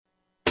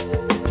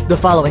The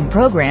following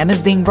program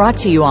is being brought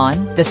to you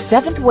on the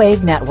Seventh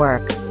Wave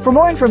Network. For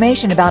more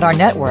information about our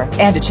network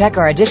and to check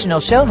our additional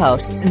show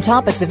hosts and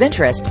topics of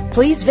interest,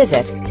 please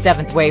visit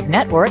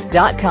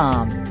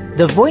seventhwavenetwork.com.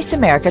 The Voice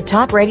America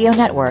Talk Radio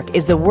Network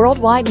is the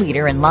worldwide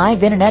leader in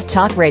live Internet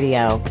talk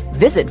radio.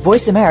 Visit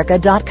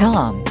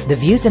voiceamerica.com. The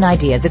views and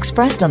ideas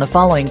expressed on the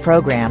following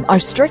program are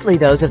strictly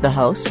those of the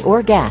host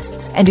or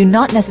guests and do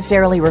not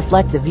necessarily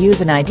reflect the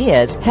views and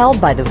ideas held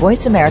by the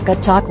Voice America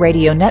Talk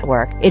Radio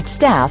Network, its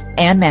staff,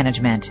 and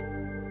management.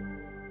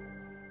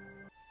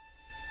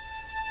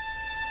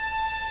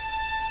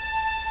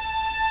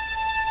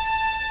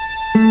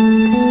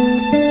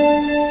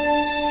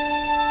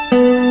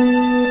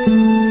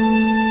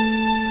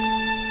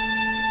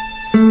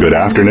 Good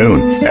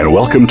afternoon, and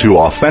welcome to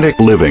Authentic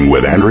Living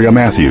with Andrea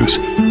Matthews.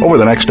 Over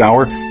the next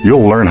hour,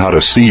 you'll learn how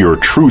to see your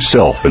true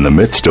self in the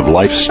midst of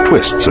life's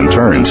twists and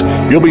turns.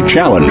 You'll be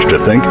challenged to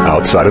think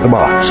outside of the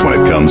box when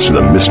it comes to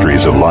the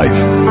mysteries of life.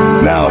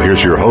 Now,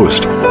 here's your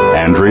host,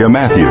 Andrea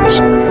Matthews.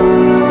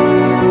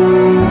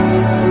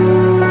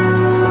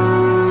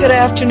 Good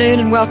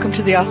afternoon and welcome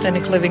to the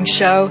Authentic Living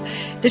Show.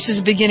 This is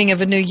the beginning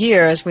of a new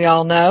year, as we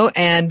all know,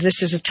 and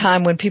this is a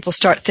time when people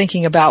start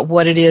thinking about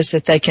what it is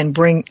that they can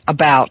bring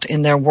about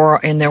in their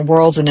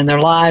worlds and in their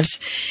lives.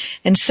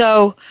 And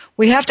so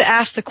we have to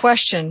ask the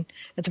question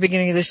at the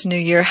beginning of this new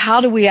year,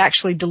 how do we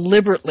actually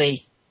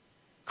deliberately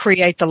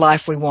create the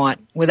life we want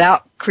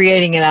without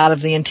creating it out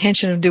of the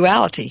intention of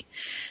duality?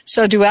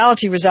 So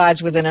duality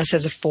resides within us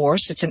as a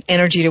force. It's an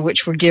energy to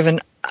which we've given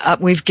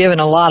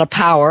a lot of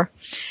power.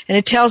 And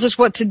it tells us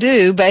what to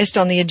do based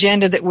on the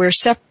agenda that we're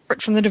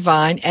separate from the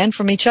divine and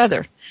from each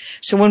other.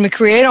 So when we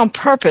create on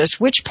purpose,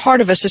 which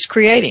part of us is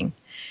creating?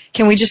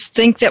 Can we just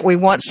think that we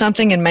want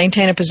something and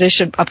maintain a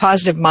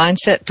positive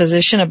mindset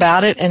position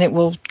about it, and it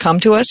will come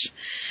to us?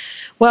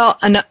 Well,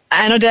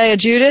 Anodea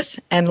Judith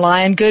and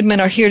Lion Goodman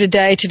are here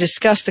today to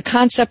discuss the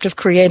concept of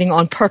creating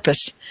on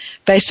purpose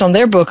based on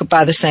their book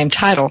by the same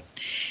title.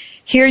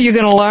 Here you're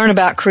going to learn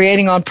about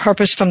creating on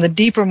purpose from the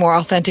deeper, more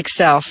authentic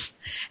self.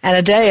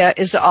 Anodea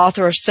is the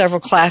author of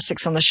several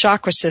classics on the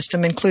chakra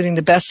system, including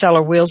the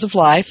bestseller Wheels of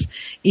Life,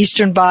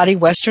 Eastern Body,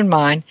 Western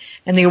Mind,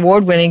 and the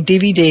award-winning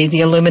DVD,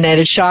 The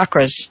Illuminated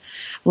Chakras.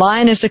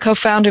 Lion is the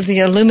co-founder of the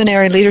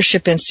Illuminary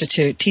Leadership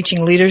Institute,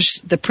 teaching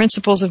leaders the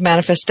principles of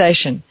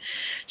manifestation.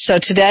 So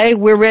today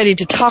we're ready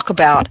to talk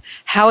about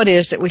how it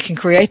is that we can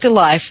create the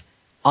life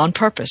on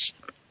purpose.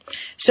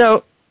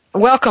 So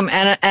welcome,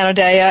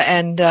 Anodea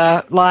and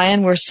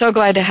Lion. We're so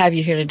glad to have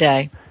you here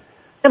today.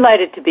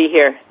 Delighted to be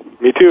here.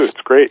 Me too. It's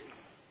great.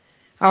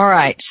 All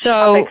right.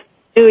 So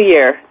New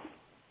Year.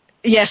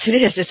 Yes, it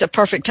is. It's a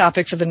perfect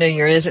topic for the new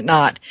year, is it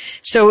not?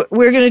 So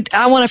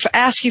I want to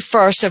ask you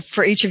first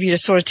for each of you to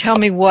sort of tell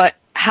me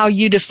how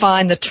you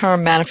define the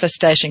term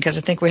manifestation, because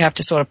I think we have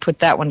to sort of put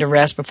that one to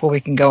rest before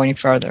we can go any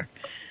further.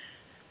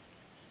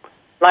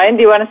 Lion,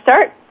 do you want to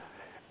start?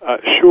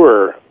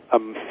 Sure.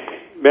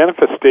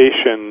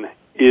 Manifestation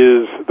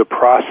is the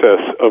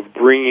process of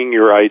bringing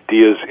your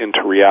ideas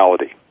into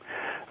reality.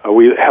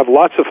 We have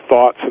lots of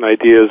thoughts and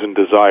ideas and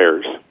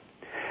desires.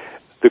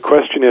 The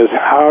question is,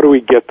 how do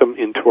we get them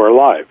into our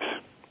lives?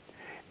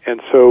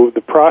 And so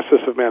the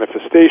process of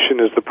manifestation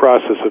is the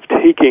process of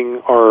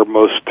taking our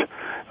most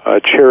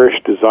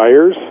cherished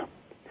desires,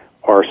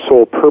 our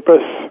soul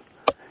purpose,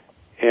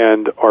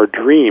 and our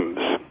dreams,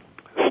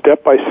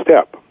 step by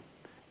step,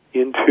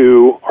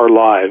 into our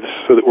lives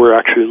so that we're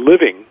actually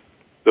living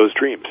those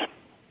dreams.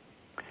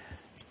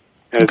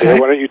 And okay.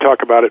 Why don't you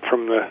talk about it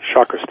from the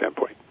chakra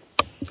standpoint?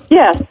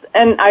 Yes,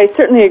 and I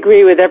certainly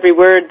agree with every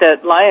word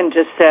that Lion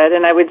just said,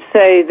 and I would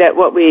say that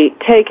what we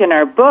take in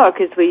our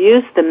book is we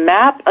use the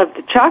map of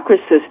the chakra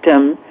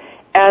system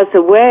as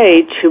a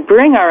way to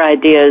bring our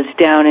ideas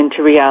down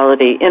into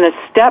reality in a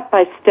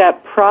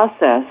step-by-step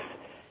process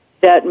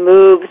that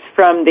moves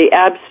from the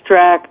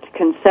abstract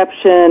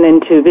conception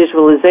into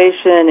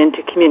visualization,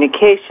 into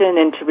communication,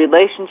 into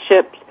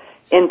relationships,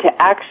 into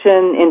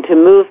action, into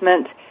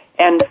movement,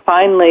 and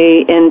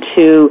finally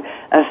into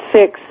a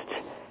fixed,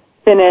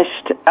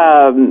 finished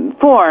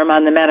form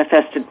on the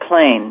manifested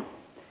plane.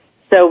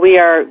 So we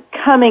are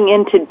coming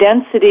into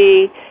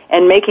density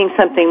and making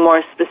something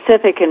more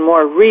specific and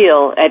more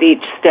real at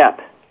each step.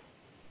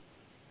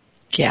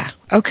 Yeah.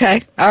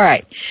 Okay. All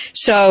right.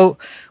 So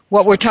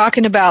what we're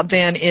talking about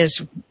then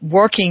is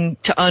working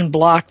to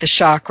unblock the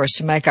chakras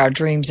to make our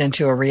dreams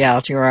into a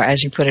reality, or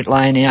as you put it,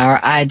 Lion,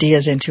 our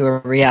ideas into a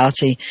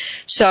reality.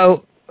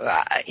 So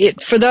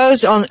for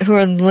those who are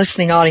in the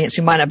listening audience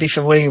who might not be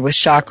familiar with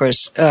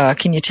chakras,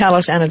 can you tell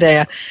us,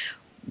 Anodea,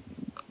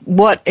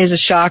 what is a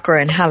chakra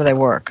and how do they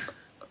work?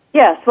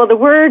 Yes, well, the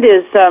word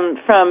is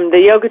from the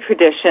yoga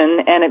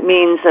tradition, and it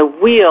means a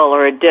wheel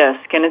or a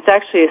disc, and it's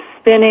actually a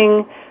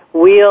spinning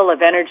wheel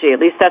of energy. At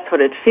least that's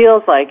what it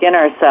feels like in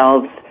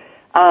ourselves.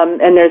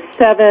 And there's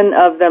 7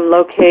 of them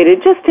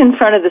located just in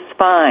front of the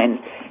spine.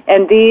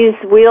 And these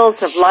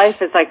wheels of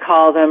life, as I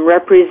call them,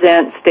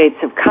 represent states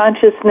of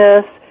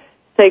consciousness,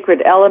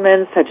 sacred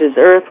elements such as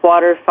earth,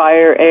 water,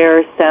 fire,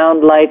 air,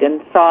 sound, light,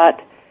 and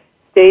thought,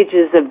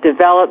 stages of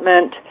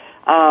development,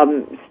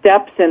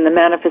 steps in the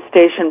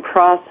manifestation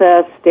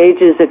process,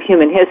 stages of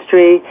human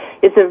history.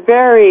 It's a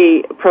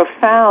very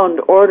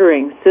profound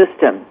ordering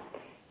system.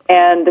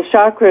 And the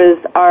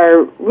chakras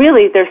are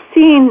really, they're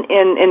seen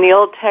in the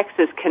old text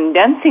as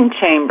condensing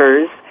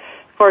chambers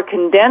for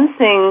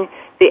condensing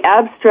the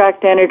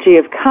abstract energy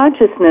of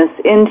consciousness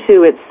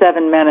into its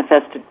 7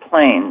 manifested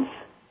planes.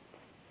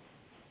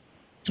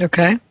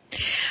 Okay.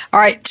 All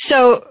right.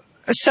 So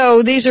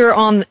these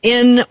are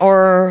in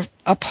or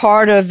a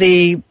part of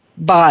the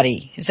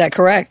body. Is that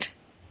correct?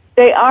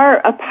 They are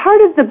a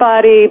part of the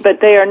body,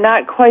 but they are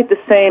not quite the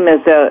same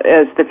as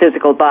the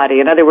physical body.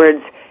 In other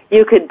words,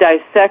 you could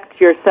dissect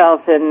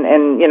yourself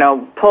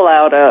and pull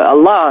out a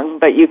lung,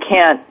 but you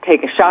can't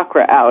take a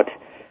chakra out.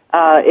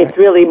 It's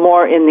really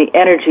more in the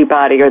energy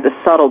body or the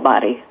subtle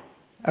body.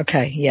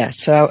 Okay, yeah.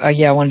 So,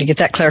 I wanted to get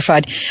that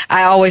clarified.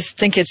 I always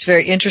think it's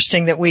very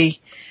interesting that we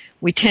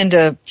tend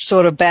to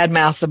sort of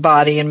badmouth the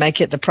body and make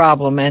it the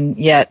problem, and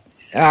yet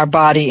our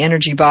body,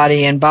 energy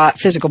body, and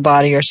physical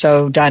body are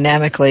so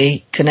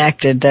dynamically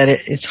connected that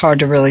it's hard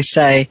to really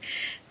say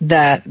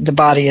that the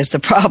body is the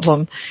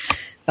problem.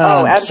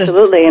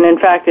 Absolutely. And in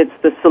fact, it's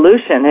the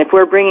solution. If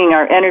we're bringing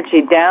our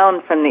energy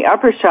down from the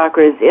upper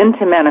chakras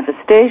into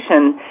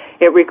manifestation,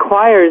 it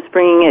requires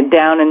bringing it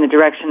down in the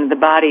direction of the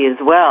body as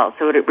well.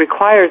 So it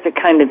requires a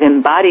kind of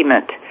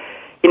embodiment.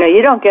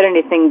 You don't get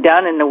anything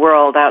done in the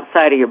world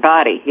outside of your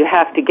body. You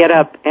have to get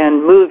up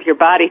and move your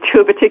body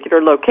to a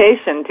particular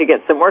location to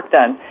get some work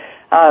done.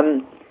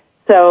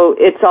 So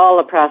it's all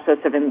a process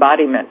of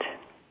embodiment.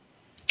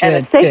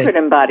 And a sacred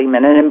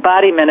embodiment, an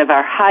embodiment of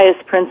our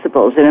highest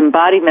principles, an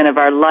embodiment of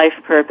our life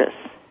purpose.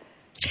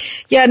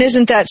 Yeah, and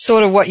isn't that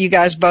sort of what you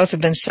guys both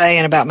have been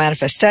saying about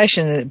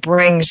manifestation, that it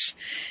brings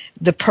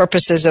the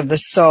purposes of the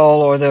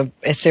soul or the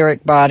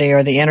etheric body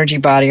or the energy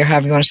body, or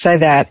however you want to say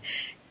that,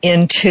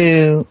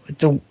 into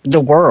the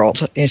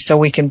world, so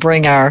we can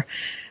bring our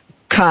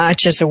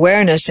conscious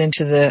awareness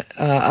into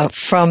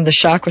from the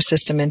chakra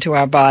system into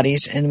our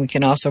bodies, and we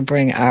can also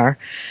bring our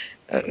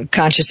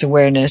conscious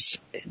awareness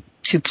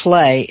to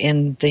play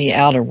in the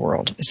outer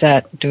world.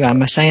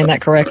 Am I saying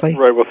that correctly?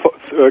 Right.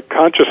 Well,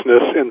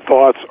 consciousness and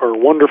thoughts are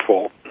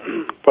wonderful,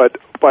 but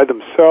by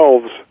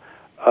themselves,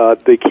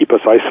 they keep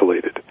us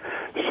isolated.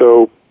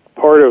 So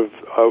part of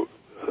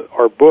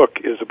our book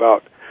is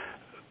about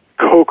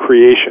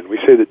co-creation. We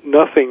say that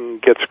nothing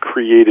gets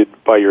created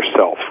by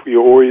yourself.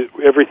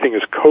 Everything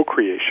is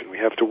co-creation. We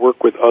have to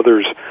work with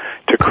others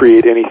to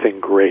create anything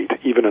great.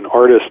 Even an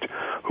artist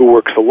who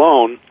works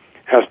alone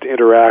has to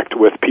interact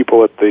with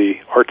people at the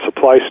art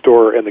supply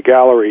store and the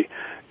gallery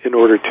in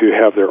order to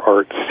have their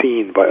art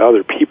seen by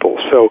other people.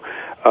 So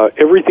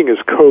everything is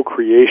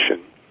co-creation,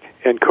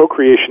 and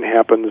co-creation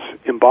happens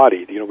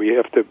embodied. We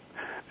have to,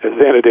 as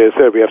Xanadu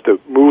said, we have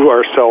to move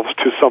ourselves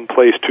to some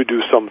place to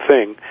do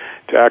something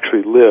to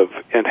actually live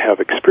and have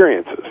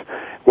experiences.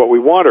 What we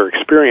want are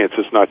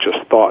experiences, not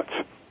just thoughts.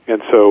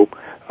 And so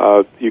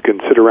you can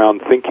sit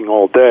around thinking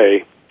all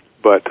day,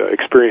 but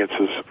experience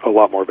is a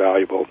lot more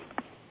valuable.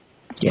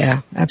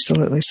 Yeah,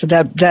 absolutely. So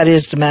that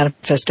is the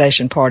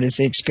manifestation part, is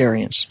the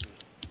experience.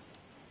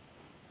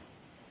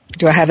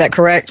 Do I have that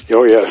correct?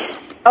 Oh, yes.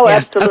 Oh, yeah,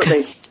 absolutely.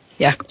 Okay.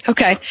 Yeah,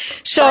 okay.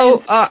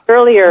 So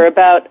earlier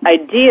about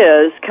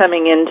ideas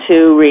coming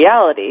into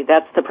reality,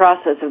 that's the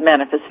process of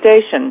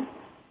manifestation.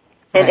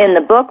 And in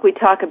the book we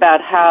talk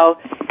about how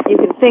you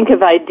can think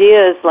of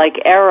ideas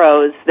like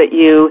arrows that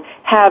you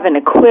have in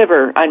a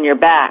quiver on your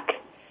back.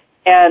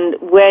 And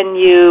when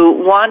you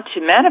want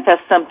to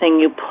manifest something,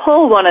 you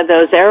pull one of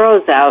those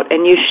arrows out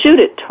and you shoot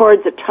it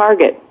towards a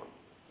target.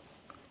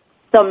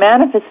 So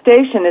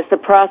manifestation is the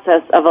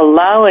process of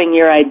allowing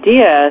your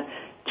idea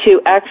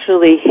to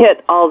actually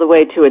hit all the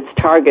way to its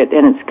target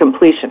and its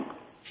completion.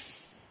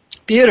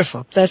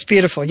 Beautiful. That's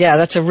beautiful. Yeah,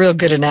 that's a real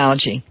good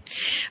analogy.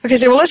 Okay,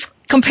 so let's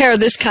compare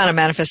this kind of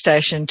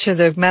manifestation to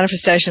the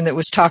manifestation that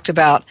was talked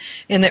about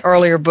in the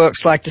earlier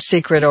books like The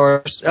Secret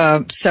or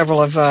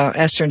several of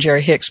Esther and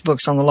Jerry Hicks'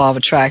 books on the law of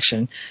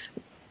attraction.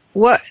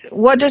 Why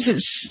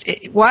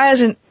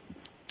isn't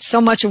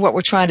so much of what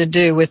we're trying to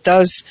do with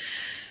those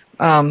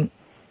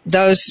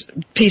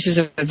pieces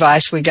of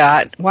advice we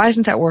got, why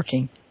isn't that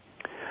working?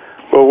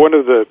 Well, one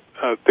of the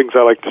things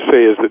I like to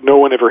say is that no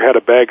one ever had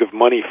a bag of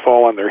money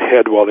fall on their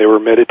head while they were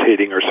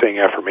meditating or saying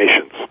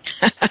affirmations.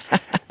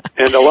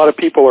 And a lot of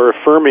people are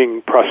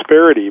affirming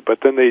prosperity,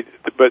 but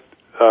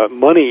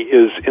money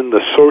is in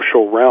the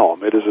social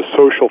realm. It is a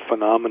social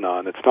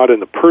phenomenon. It's not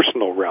in the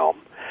personal realm.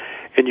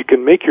 And you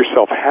can make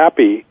yourself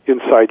happy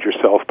inside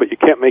yourself, but you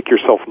can't make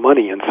yourself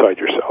money inside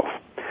yourself.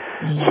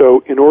 Mm-hmm.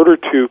 So in order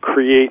to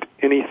create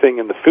anything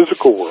in the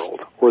physical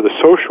world or the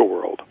social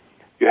world,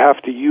 you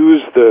have to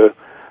use the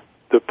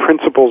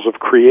principles of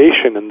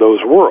creation in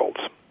those worlds.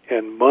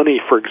 And money,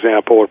 for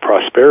example, or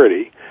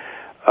prosperity,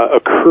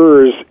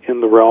 occurs in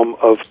the realm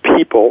of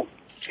people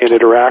and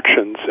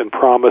interactions and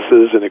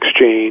promises and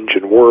exchange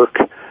and work.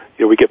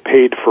 We get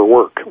paid for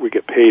work. We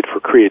get paid for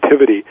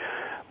creativity.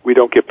 We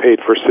don't get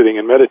paid for sitting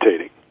and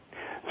meditating.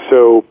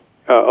 So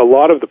a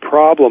lot of the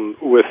problem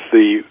with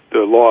the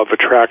law of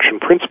attraction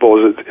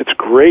principle is it's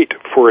great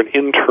for an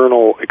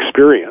internal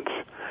experience.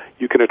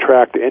 You can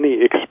attract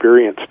any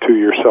experience to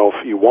yourself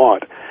you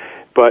want,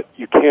 but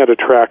you can't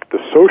attract the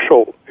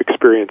social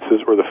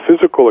experiences or the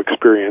physical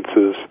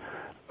experiences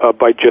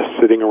by just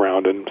sitting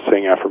around and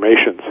saying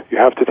affirmations. You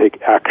have to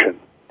take action.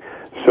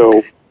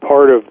 So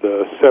part of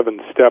the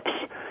 7 steps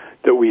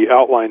that we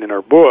outline in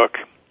our book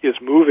is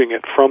moving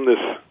it from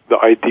the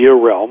idea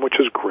realm, which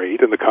is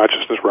great, and the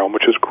consciousness realm,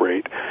 which is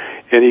great,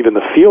 and even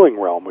the feeling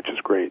realm, which is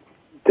great,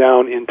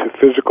 down into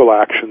physical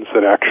actions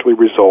that actually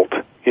result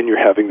in you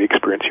having the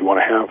experience you want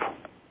to have.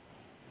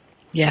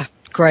 Yeah,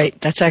 great.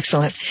 That's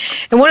excellent.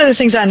 And one of the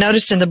things I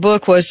noticed in the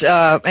book was,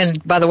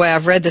 and by the way,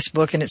 I've read this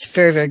book, and it's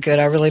very, very good.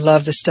 I really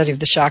love the study of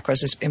the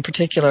chakras in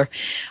particular.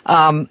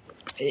 What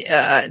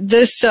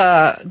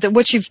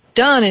you've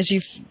done is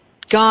you've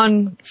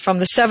gone from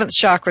the 7th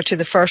chakra to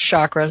the 1st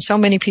chakra, and so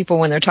many people,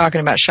 when they're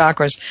talking about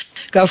chakras,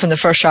 go from the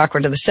 1st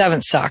chakra to the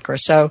 7th chakra.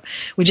 So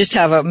we just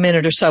have a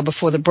minute or so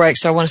before the break,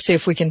 so I want to see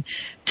if we can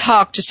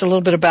talk just a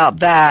little bit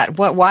about that.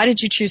 Why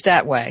did you choose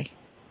that way?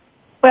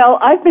 Well,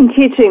 I've been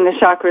teaching the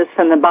chakras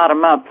from the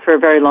bottom up for a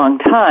very long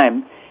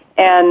time,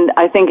 and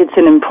I think it's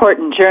an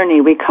important journey.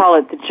 We call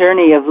it the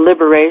journey of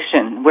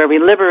liberation, where we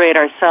liberate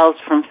ourselves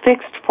from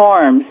fixed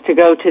forms to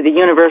go to the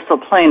universal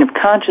plane of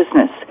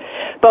consciousness.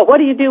 But what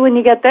do you do when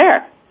you get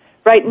there?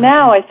 Right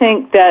now, I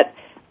think that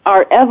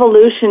our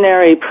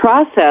evolutionary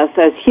process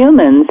as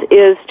humans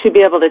is to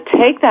be able to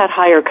take that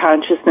higher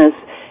consciousness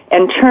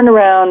and turn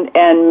around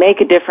and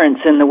make a difference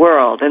in the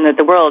world, and that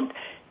the world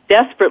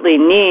desperately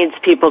needs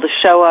people to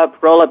show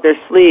up, roll up their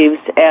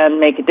sleeves, and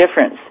make a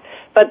difference.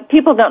 But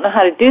people don't know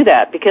how to do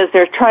that because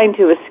they're trying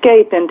to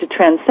escape into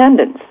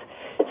transcendence.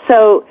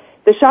 So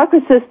the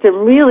chakra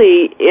system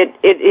really, it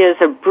is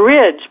a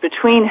bridge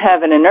between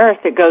heaven and earth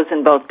that goes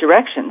in both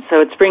directions. So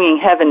it's bringing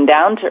heaven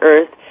down to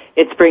earth,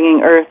 it's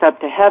bringing earth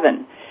up to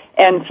heaven.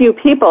 And few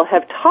people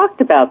have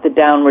talked about the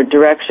downward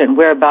direction,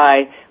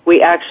 whereby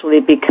we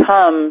actually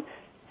become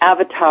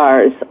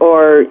avatars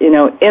or,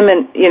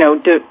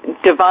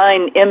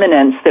 divine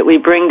immanence that we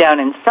bring down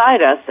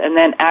inside us and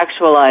then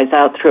actualize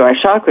out through our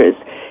chakras.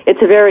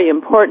 It's a very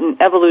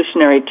important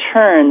evolutionary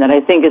turn that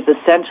I think is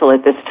essential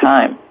at this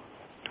time.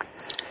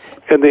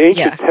 And the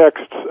ancient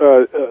texts,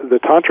 the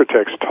Tantra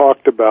texts,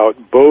 talked about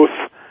both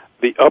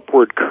the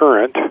upward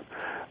current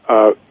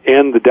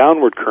and the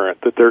downward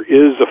current, that there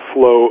is a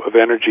flow of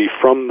energy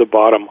from the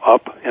bottom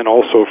up and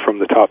also from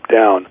the top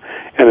down.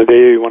 And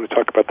Adea, you want to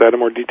talk about that in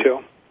more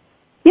detail?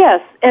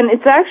 Yes, and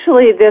it's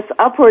actually this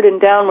upward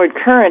and downward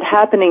current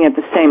happening at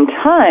the same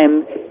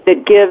time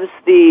that gives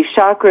the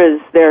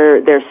chakras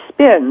their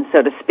spin,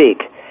 so to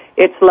speak.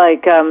 It's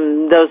like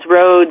those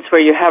roads where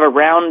you have a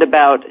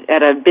roundabout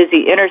at a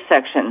busy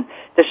intersection.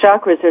 The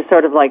chakras are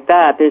sort of like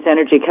that. There's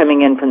energy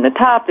coming in from the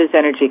top, there's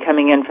energy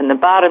coming in from the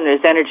bottom,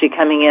 there's energy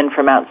coming in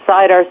from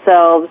outside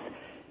ourselves,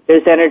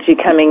 there's energy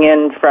coming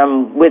in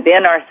from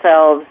within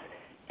ourselves,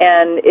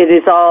 and it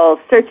is all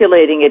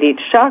circulating at each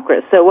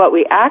chakra. So what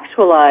we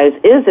actualize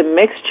is a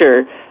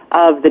mixture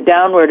of the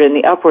downward and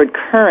the upward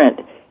current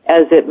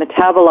as it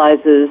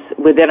metabolizes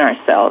within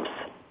ourselves.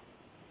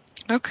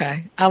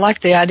 Okay. I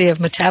like the idea of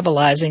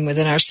metabolizing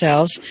within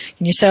ourselves.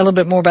 Can you say a little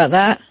bit more about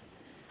that?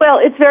 Well,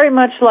 it's very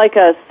much like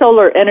a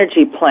solar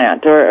energy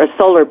plant or a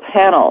solar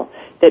panel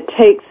that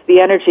takes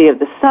the energy of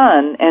the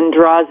sun and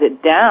draws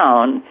it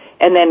down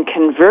and then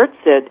converts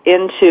it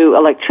into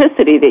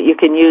electricity that you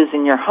can use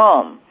in your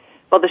home.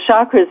 Well, the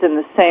chakras in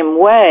the same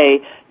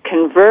way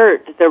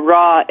convert the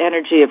raw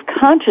energy of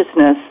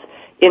consciousness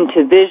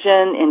into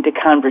vision, into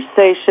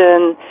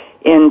conversation,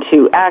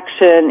 into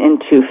action,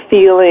 into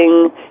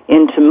feeling,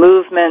 into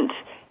movement,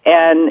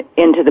 and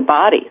into the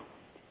body.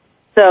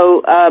 So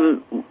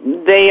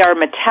they are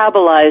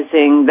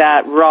metabolizing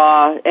that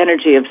raw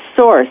energy of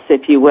source,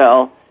 if you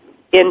will,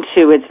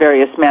 into its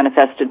various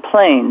manifested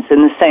planes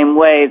in the same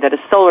way that a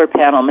solar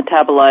panel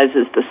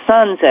metabolizes the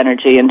sun's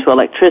energy into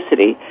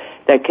electricity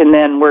that can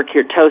then work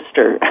your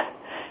toaster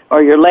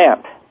or your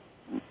lamp.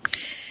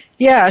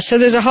 Yeah, so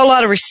there's a whole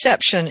lot of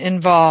reception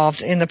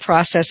involved in the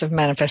process of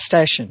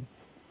manifestation.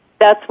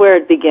 That's where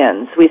it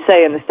begins. We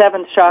say in the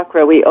 7th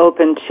chakra we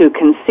open to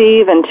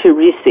conceive and to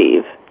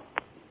receive.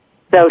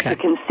 So to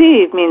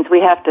conceive means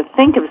we have to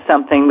think of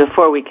something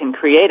before we can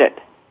create it.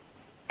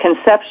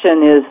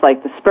 Conception is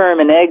like the sperm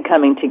and egg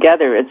coming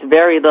together. It's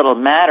very little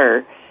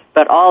matter,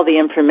 but all the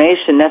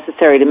information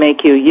necessary to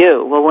make you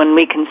you. Well, when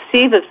we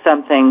conceive of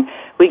something,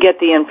 we get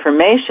the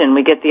information,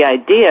 we get the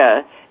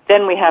idea,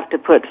 then we have to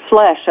put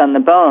flesh on the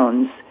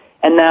bones,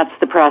 and that's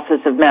the process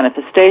of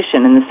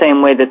manifestation in the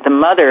same way that the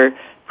mother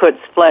puts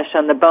flesh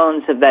on the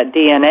bones of that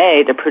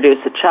DNA to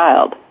produce a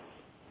child.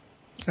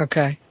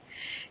 Okay.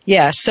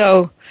 Yeah,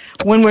 so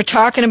when we're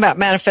talking about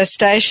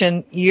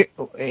manifestation,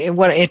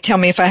 tell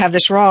me if I have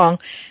this wrong,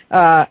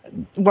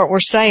 what we're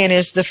saying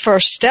is the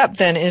first step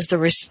then is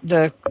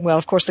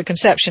of course the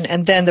conception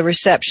and then the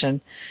reception.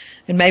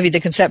 And maybe the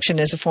conception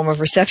is a form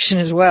of reception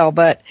as well,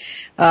 but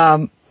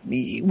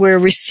we're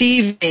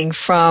receiving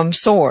from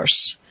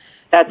source.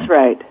 That's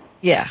right.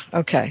 Yeah,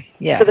 okay,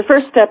 yeah. So the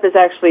first step is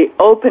actually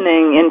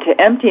opening into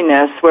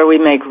emptiness where we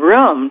make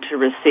room to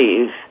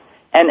receive.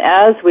 And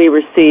as we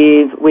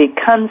receive, we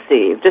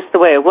conceive. Just the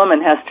way a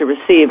woman has to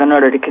receive in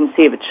order to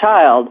conceive a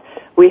child,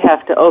 we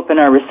have to open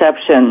our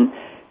reception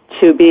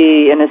to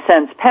be, in a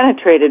sense,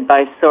 penetrated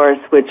by Source,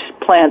 which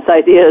plants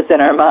ideas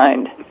in our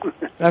mind.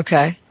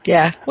 Okay.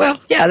 Yeah. Well,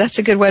 yeah, that's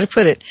a good way to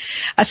put it.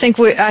 I think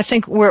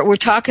we're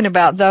talking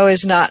about, though,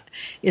 is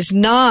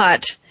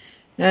not,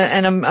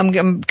 and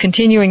I'm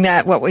continuing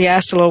that, what we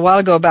asked a little while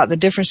ago about the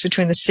difference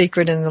between the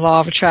secret and the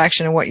law of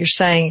attraction, and what you're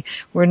saying.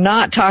 We're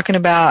not talking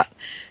about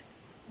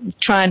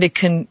trying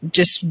to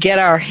just get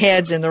our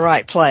heads in the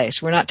right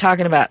place. We're not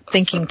talking about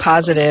thinking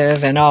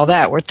positive and all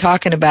that. We're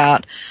talking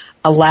about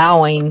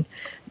allowing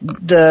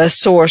the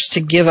Source to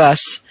give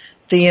us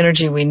the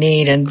energy we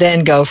need and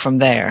then go from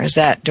there.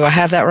 Do I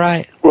have that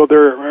right? Well,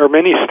 there are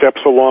many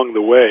steps along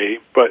the way,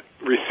 but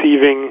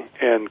receiving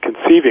and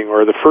conceiving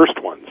are the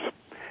first ones.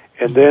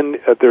 And then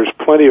there's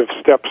plenty of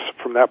steps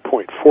from that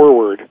point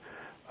forward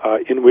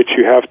in which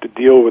you have to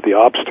deal with the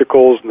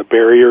obstacles and the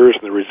barriers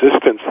and the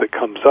resistance that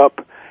comes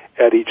up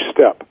at each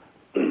step.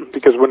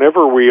 Because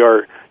whenever we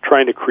are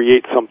trying to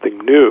create something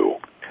new,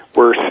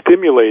 we're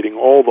stimulating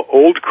all the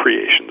old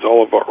creations,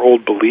 all of our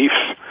old beliefs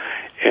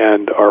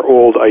and our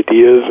old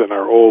ideas and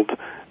our old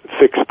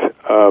fixed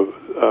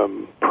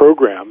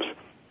programs.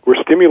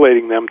 We're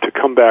stimulating them to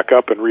come back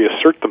up and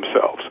reassert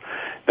themselves.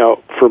 Now,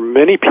 for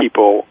many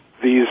people,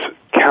 these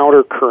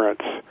counter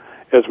currents,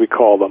 as we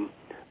call them,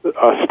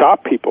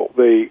 stop people.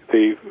 They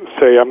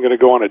say, I'm going to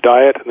go on a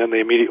diet, and then they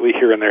immediately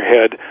hear in their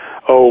head,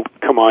 oh,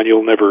 come on,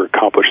 you'll never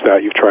accomplish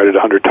that. You've tried it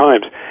 100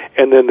 times.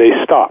 And then they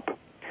stop.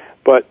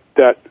 But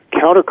that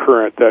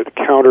countercurrent, that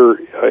counter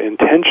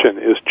intention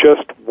is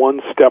just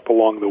one step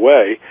along the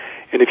way.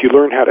 And if you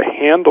learn how to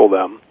handle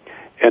them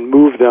and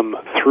move them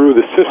through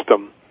the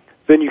system,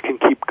 then you can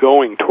keep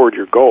going toward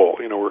your goal.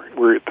 You know,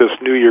 we're at this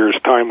New Year's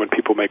time when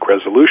people make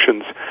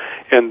resolutions,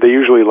 and they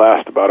usually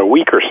last about a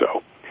week or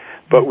so.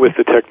 But with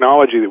the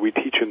technology that we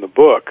teach in the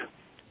book,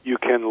 you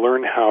can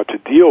learn how to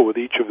deal with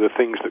each of the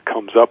things that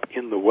comes up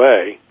in the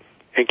way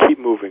and keep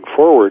moving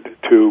forward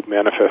to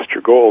manifest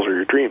your goals or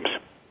your dreams.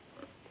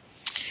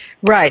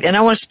 Right, and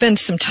I want to spend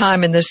some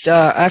time in this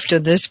after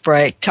this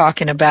break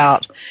talking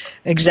about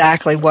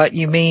exactly what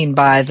you mean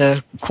by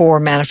the core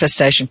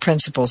manifestation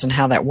principles and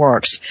how that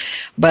works.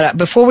 But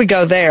before we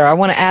go there, I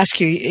want to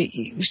ask you,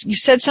 you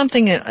said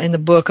something in the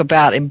book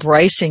about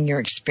embracing your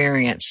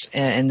experience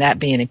and that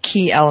being a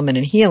key element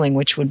in healing,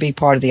 which would be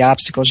part of the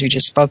obstacles you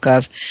just spoke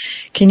of.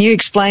 Can you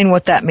explain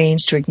what that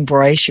means to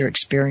embrace your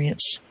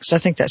experience? Because I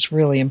think that's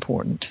really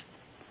important.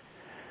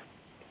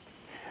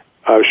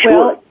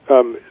 Sure.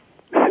 Well,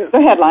 go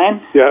ahead,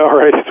 Lion. Yeah, all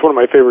right. It's one of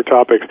my favorite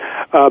topics.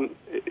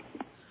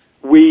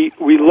 We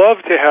love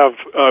to have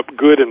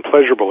good and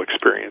pleasurable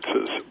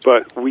experiences,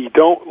 but we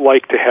don't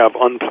like to have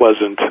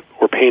unpleasant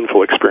or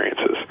painful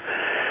experiences.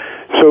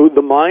 So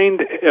the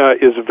mind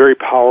is a very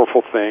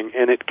powerful thing,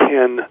 and it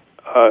can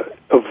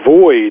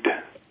avoid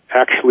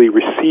actually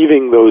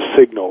receiving those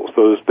signals,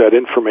 that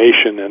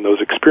information and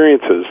those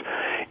experiences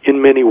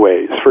in many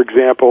ways. For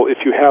example,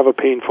 if you have a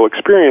painful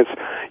experience,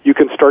 you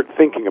can start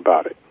thinking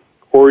about it,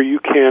 or you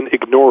can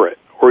ignore it,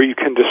 or you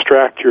can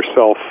distract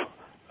yourself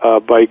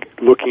by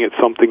looking at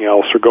something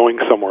else or going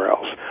somewhere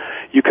else.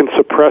 You can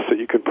suppress it.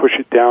 You can push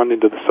it down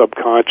into the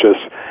subconscious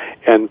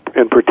and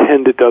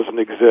pretend it doesn't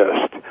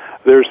exist.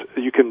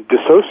 You can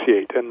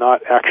dissociate and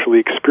not actually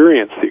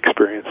experience the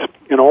experience.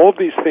 And all of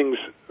these things,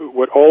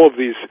 what all of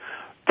these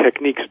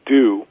techniques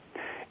do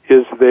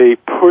is they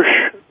push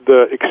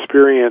the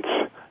experience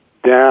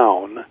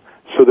down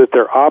so that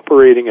they're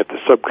operating at the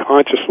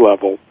subconscious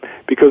level,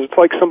 because it's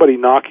like somebody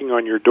knocking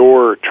on your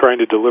door trying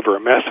to deliver a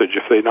message.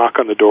 If they knock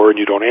on the door and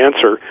you don't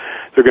answer,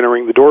 they're going to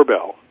ring the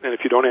doorbell. And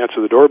if you don't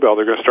answer the doorbell,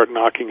 they're going to start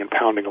knocking and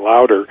pounding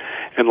louder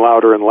and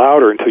louder and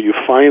louder until you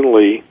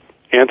finally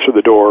answer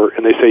the door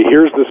and they say,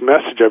 here's this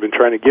message I've been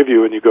trying to give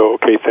you, and you go,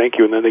 okay, thank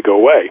you, and then they go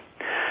away.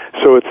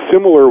 So it's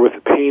similar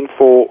with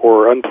painful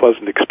or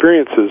unpleasant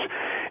experiences,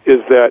 is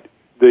that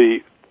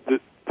they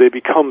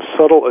become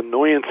subtle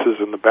annoyances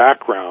in the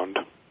background,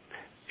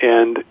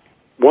 and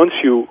once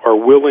you are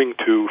willing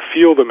to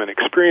feel them and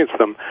experience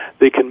them,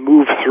 they can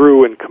move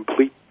through and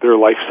complete their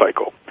life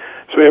cycle.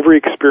 So every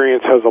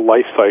experience has a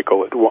life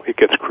cycle. It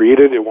gets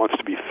created, it wants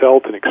to be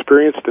felt and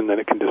experienced, and then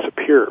it can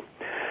disappear.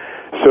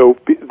 So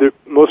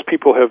most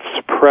people have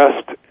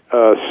suppressed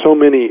so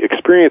many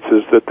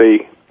experiences that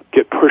they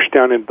get pushed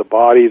down into the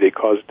body, they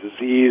cause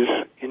disease,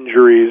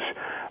 injuries,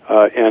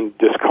 and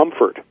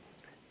discomfort.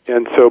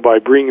 And so by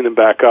bringing them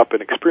back up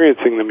and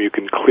experiencing them, you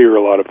can clear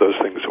a lot of those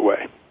things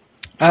away.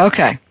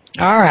 Okay.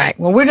 All right.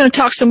 Well, we're going to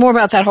talk some more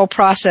about that whole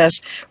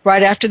process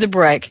right after the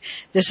break.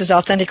 This is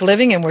Authentic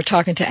Living, and we're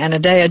talking to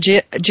Anodea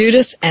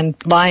Judith and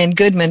Lion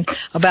Goodman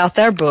about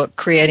their book,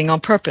 Creating on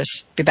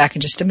Purpose. Be back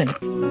in just a minute.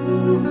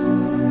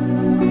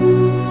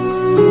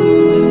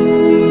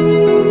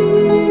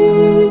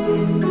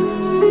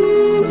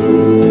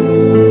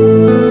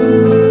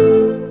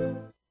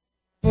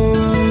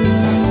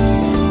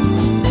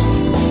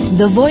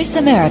 the Voice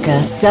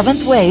America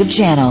 7th Wave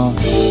Channel.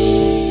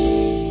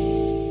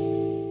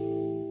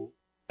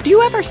 Do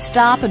you ever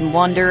stop and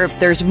wonder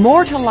if there's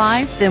more to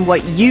life than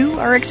what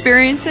you are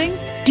experiencing?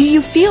 Do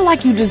you feel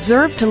like you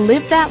deserve to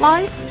live that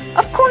life?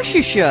 Of course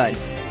you should.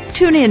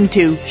 Tune in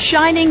to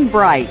Shining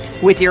Bright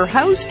with your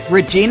host,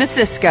 Regina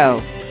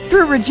Cisco.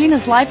 Through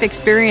Regina's life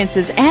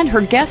experiences and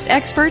her guest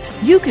experts,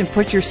 you can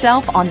put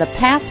yourself on the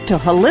path to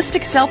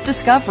holistic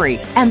self-discovery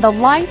and the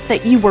life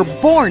that you were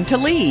born to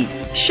lead.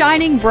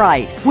 Shining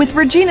Bright with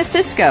Regina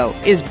Cisco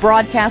is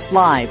broadcast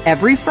live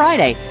every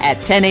Friday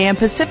at 10 a.m.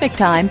 Pacific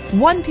Time,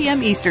 1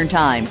 p.m. Eastern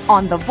Time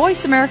on the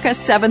Voice America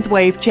 7th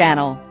Wave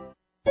Channel.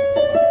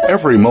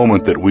 Every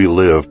moment that we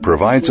live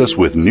provides us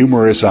with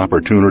numerous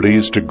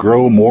opportunities to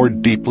grow more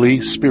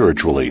deeply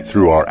spiritually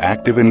through our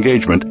active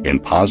engagement in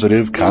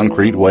positive,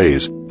 concrete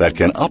ways that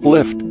can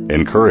uplift,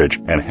 encourage,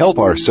 and help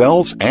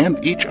ourselves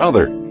and each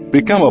other.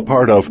 Become a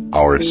part of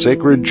Our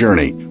Sacred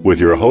Journey with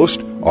your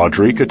host,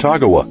 Audrey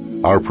Katagawa.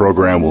 Our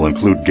program will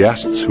include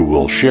guests who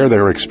will share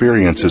their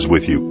experiences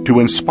with you to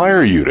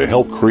inspire you to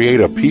help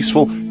create a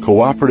peaceful,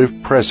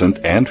 cooperative present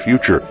and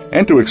future,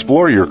 and to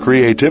explore your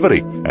creativity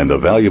and the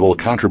valuable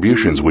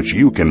contributions which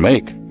you can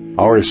make.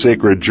 Our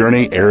Sacred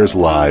Journey airs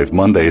live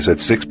Mondays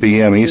at 6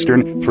 p.m.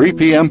 Eastern, 3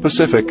 p.m.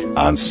 Pacific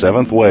on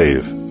 7th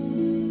Wave.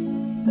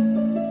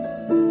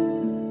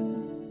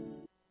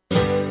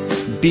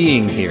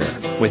 Being Here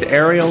with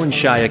Ariel and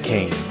Shia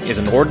Kane is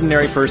an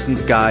ordinary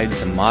person's guide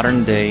to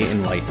modern-day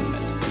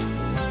enlightenment.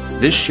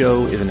 This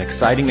show is an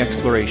exciting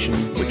exploration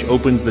which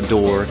opens the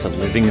door to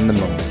living in the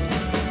moment.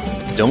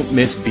 Don't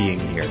miss Being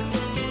Here.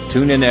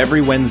 Tune in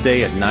every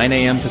Wednesday at 9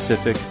 a.m.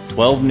 Pacific,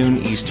 12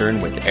 noon Eastern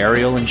with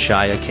Ariel and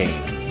Shia Kane,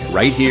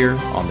 right here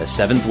on the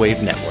 7th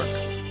Wave Network.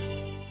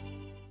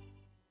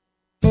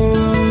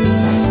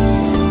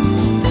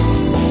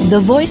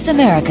 The Voice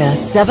America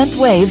 7th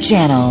Wave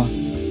Channel.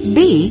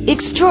 Be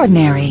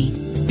extraordinary.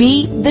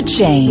 Be the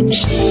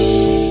change.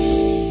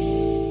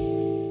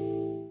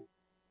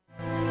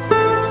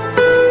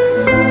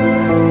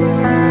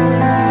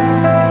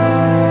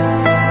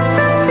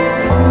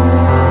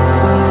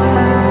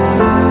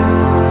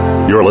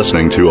 You're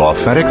listening to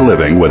Authentic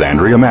Living with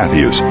Andrea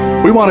Matthews.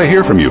 We want to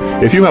hear from you.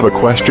 If you have a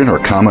question or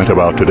comment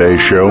about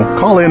today's show,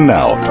 call in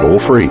now, toll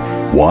free,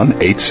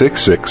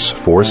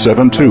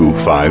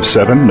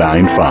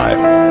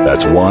 1-866-472-5795.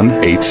 That's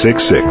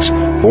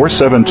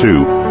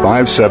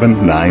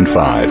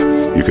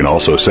 1-866-472-5795. You can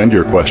also send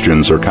your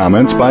questions or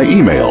comments by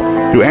email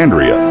to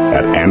Andrea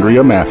at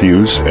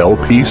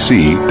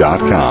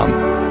AndreaMatthewsLPC.com.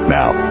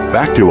 Now,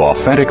 back to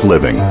Authentic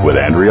Living with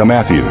Andrea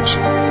Matthews.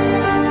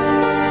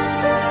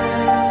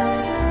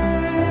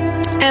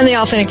 And the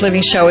Authentic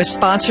Living Show is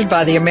sponsored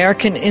by the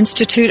American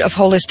Institute of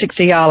Holistic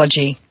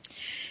Theology.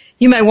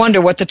 You may wonder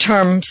what the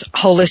terms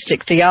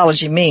holistic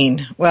theology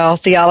mean. Well,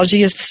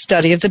 theology is the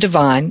study of the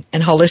divine,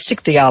 and holistic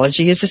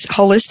theology is a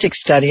holistic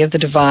study of the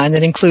divine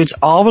that includes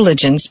all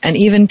religions and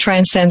even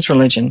transcends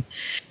religion.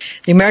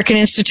 The American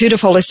Institute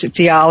of Holistic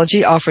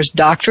Theology offers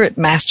doctorate,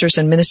 master's,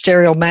 and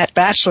ministerial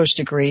bachelor's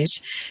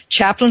degrees,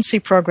 chaplaincy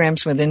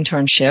programs with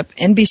internship,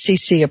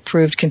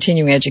 NBCC-approved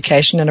continuing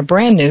education, and a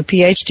brand new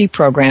PhD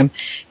program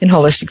in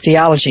holistic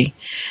theology.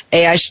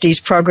 AIHD's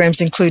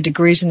programs include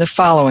degrees in the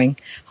following: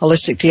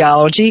 holistic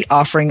theology,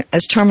 offering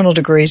as terminal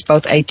degrees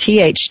both a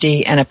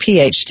THD and a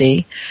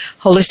PhD,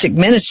 holistic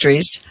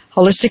ministries,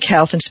 holistic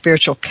health and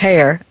spiritual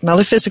care,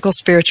 metaphysical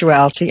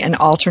spirituality, and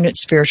alternate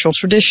spiritual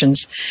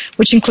traditions,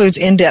 which includes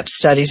in-depth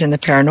studies in the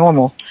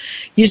paranormal.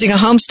 Using a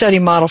home study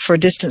model for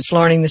distance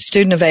learning, the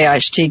student of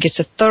AIHT gets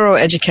a thorough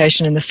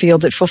education in the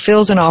field that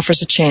fulfills and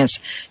offers a chance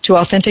to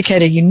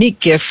authenticate a unique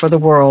gift for the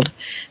world.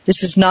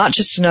 This is not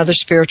just another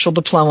spiritual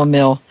diploma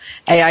mill.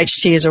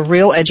 AIHT is a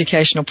real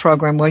educational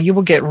program where you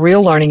will get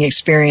real learning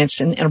experience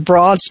in a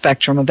broad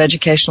spectrum of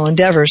educational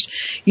endeavors,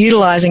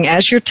 utilizing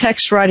as your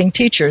text writing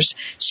teachers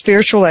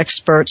spiritual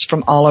experts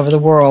from all over the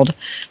world.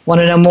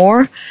 Want to know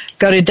more?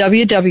 Go to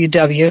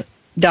www.aiht.edu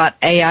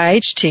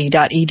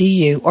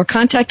or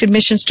contact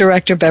Admissions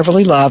Director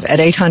Beverly Love at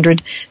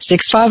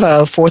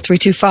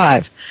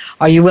 800-650-4325.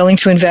 Are you willing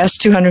to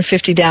invest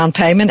 $250 down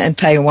payment and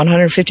pay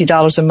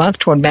 $150 a month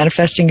toward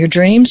manifesting your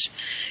dreams?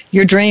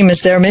 Your dream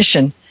is their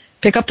mission.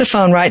 Pick up the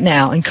phone right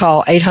now and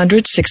call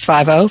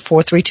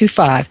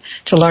 800-650-4325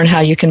 to learn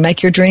how you can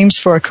make your dreams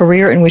for a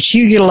career in which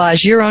you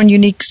utilize your own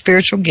unique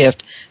spiritual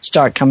gift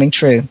start coming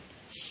true.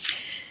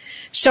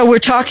 So we're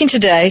talking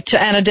today to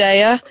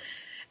Anodea,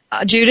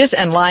 Judith,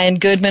 and Lion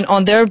Goodman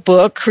on their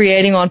book,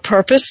 Creating on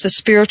Purpose, The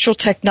Spiritual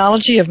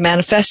Technology of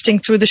Manifesting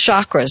Through the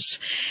Chakras.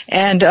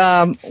 And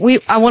I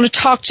want to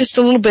talk just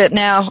a little bit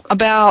now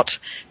about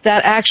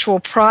that actual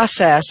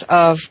process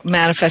of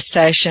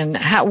manifestation.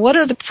 What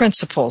are the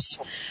principles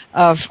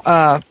of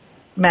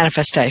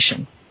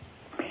manifestation?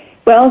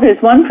 Well,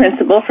 there's one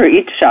principle for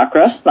each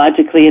chakra,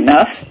 logically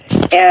enough,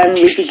 and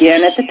we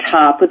begin at the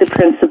top with the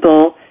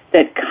principle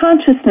that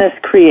consciousness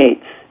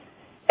creates.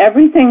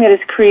 Everything that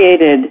is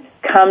created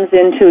comes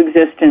into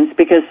existence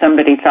because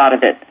somebody thought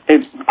of it.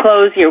 The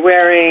clothes you're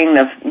wearing,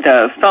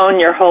 the phone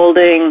you're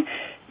holding,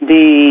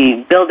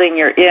 the building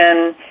you're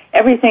in,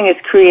 everything is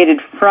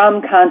created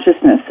from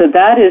consciousness. So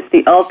that is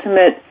the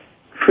ultimate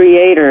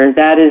creator.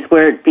 That is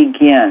where it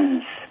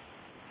begins.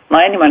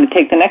 Lion, you want to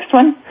take the next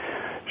one?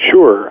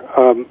 Sure.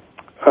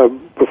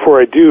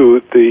 Before I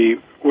do,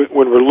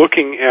 when we're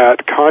looking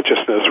at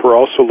consciousness, we're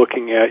also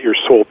looking at your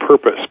soul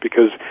purpose,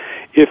 because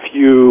if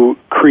you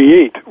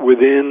create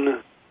within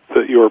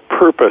your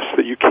purpose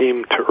that you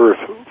came to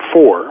Earth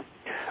for,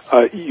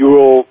 you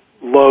will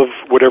love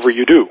whatever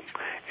you do,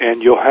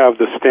 and you'll have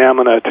the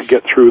stamina to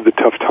get through the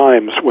tough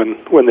times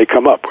when they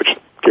come up, which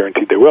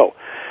guaranteed they will.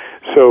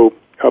 So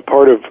a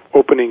part of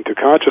opening to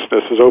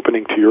consciousness is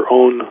opening to your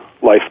own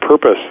life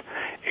purpose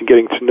and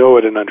getting to know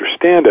it and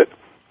understand it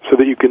so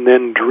that you can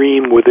then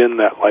dream within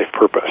that life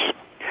purpose.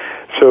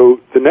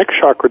 So the next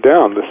chakra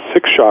down, the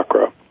sixth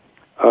chakra,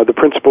 the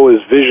principle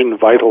is vision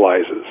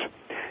vitalizes.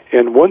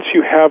 And once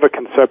you have a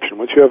conception,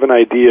 once you have an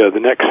idea, the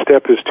next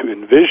step is to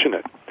envision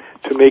it,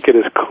 to make it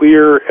as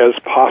clear as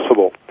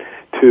possible,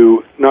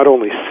 to not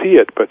only see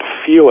it, but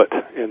feel it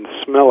and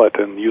smell it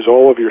and use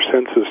all of your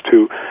senses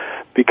to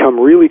become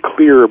really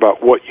clear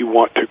about what you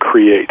want to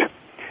create.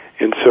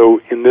 And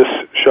so in this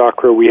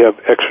chakra, we have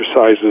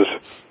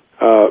exercises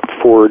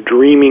for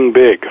dreaming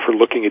big, for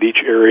looking at each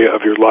area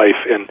of your life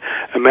and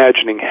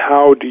imagining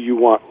how do you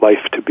want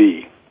life to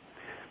be.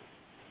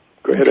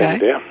 Go ahead,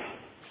 Andrea.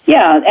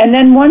 Yeah, and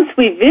then once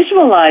we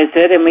visualize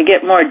it and we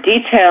get more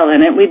detail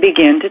in it, we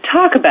begin to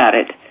talk about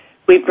it.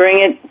 We bring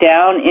it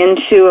down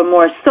into a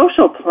more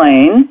social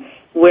plane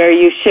where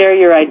you share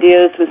your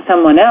ideas with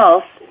someone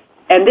else,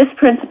 and this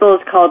principle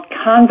is called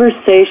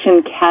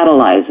conversation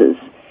catalyzes.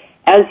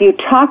 As you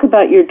talk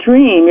about your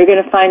dream, you're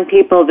going to find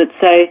people that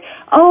say,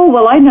 oh,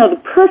 well, I know the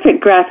perfect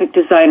graphic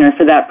designer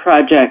for that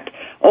project,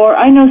 or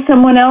I know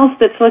someone else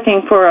that's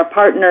looking for a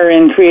partner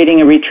in creating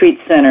a retreat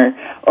center,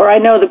 or I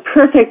know the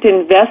perfect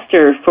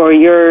investor for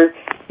your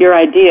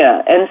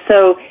idea. And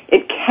so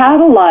it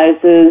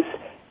catalyzes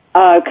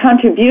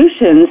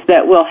contributions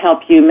that will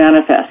help you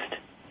manifest.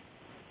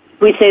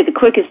 We say the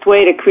quickest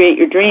way to create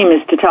your dream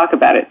is to talk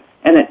about it,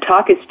 and that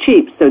talk is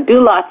cheap, so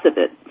do lots of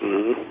it.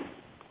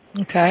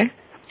 Mm-hmm. Okay.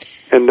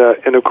 And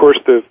of course,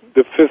 the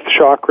fifth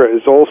chakra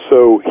is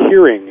also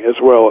hearing as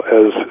well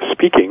as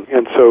speaking,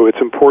 and so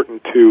it's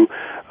important to,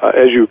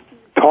 as you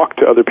talk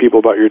to other people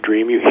about your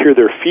dream, you hear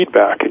their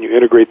feedback and you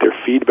integrate their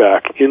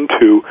feedback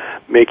into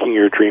making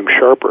your dream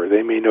sharper.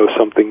 They may know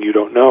something you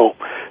don't know,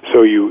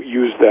 so you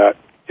use that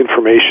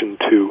information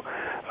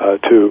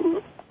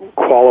to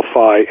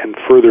qualify and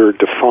further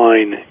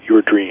define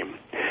your dream.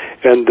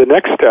 And the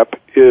next step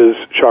is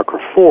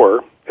chakra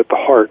 4 at the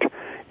heart.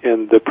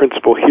 And the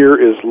principle here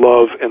is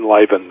love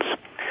enlivens.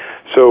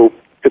 So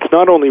it's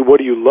not only what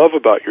do you love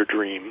about your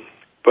dream,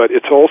 but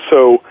it's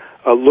also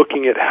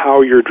looking at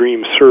how your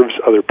dream serves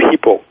other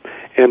people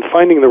and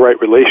finding the right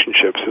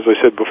relationships. As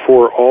I said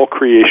before, all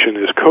creation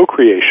is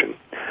co-creation.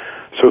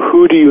 So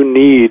who do you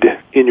need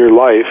in your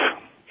life,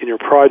 in your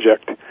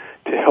project,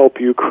 to help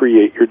you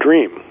create your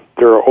dream?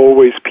 There are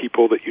always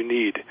people that you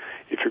need.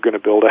 If you're going to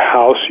build a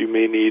house, you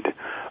may need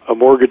a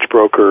mortgage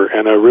broker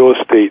and a real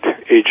estate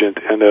agent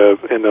and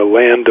a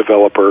land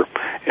developer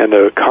and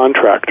a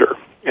contractor.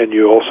 And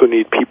you also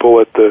need people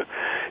at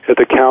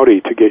the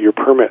county to get your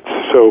permits.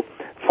 So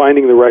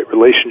finding the right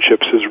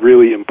relationships is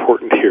really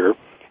important here,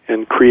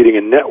 and creating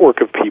a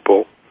network of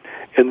people,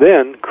 and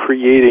then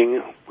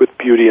creating with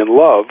beauty and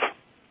love,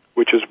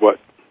 which is what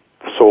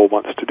the soul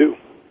wants to do.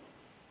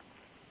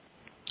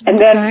 And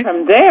then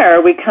from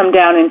there, we come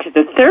down into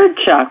the third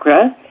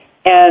chakra,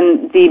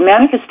 and the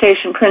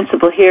manifestation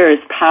principle here is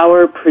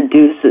power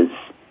produces.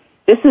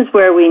 This is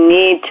where we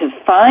need to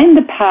find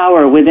the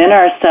power within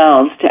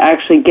ourselves to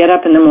actually get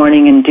up in the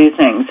morning and do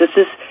things. This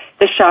is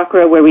the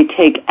chakra where we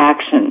take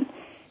action.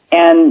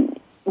 And,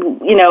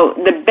 you know,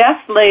 the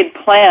best laid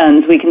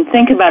plans, we can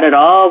think about it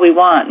all we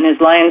want. And as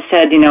Lion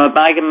said, you know, a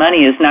bag of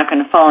money is not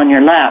going to fall in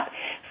your lap.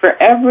 For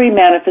every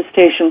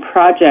manifestation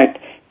project,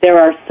 there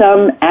are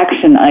some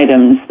action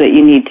items that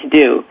you need to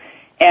do.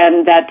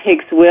 And that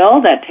takes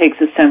will, that takes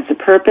a sense of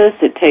purpose,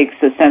 it takes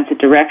a sense of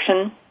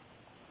direction.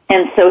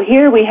 And so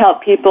here we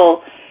help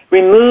people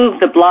remove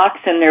the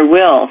blocks in their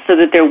will so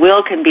that their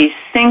will can be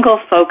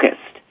single-focused.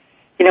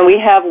 You know, we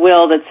have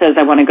will that says,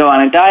 I want to go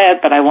on a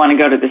diet, but I want to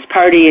go to this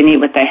party and eat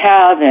what they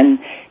have, and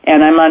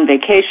I'm on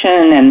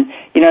vacation, and,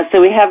 you know, so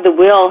we have the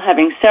will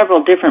having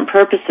several different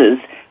purposes.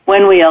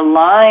 When we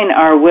align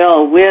our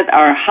will with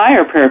our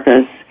higher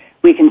purpose,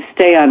 we can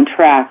stay on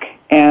track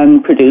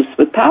and produce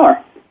with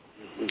power.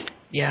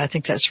 Yeah, I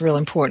think that's real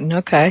important.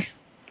 Okay.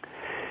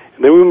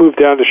 And then we move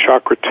down to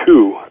chakra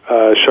 2.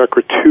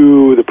 Chakra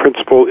 2, the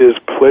principle is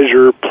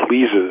pleasure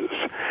pleases.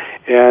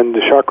 And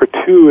the chakra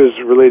 2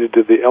 is related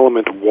to the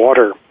element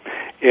water.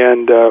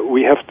 And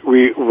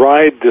we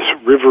ride this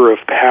river of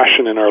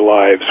passion in our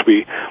lives.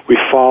 We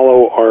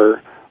follow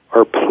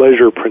our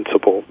pleasure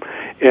principle.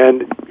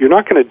 And you're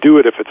not going to do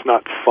it if it's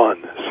not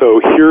fun. So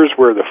here's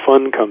where the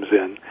fun comes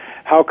in.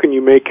 How can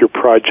you make your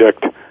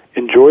project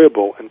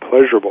enjoyable and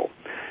pleasurable?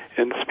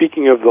 And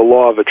speaking of the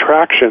law of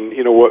attraction,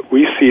 you know, what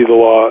we see the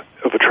law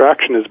of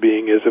attraction as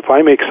being is if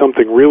I make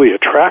something really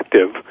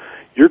attractive,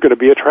 you're going to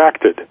be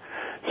attracted.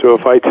 So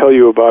if I tell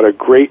you about a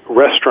great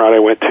restaurant I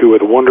went to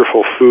with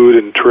wonderful food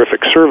and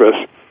terrific service,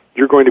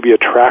 you're going to be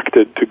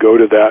attracted to go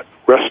to that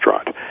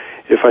restaurant.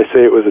 If I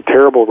say it was a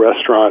terrible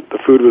restaurant, the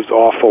food was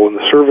awful, and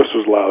the service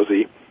was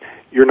lousy,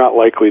 you're not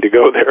likely to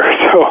go there.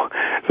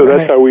 So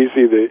that's how we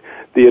see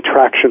the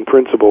attraction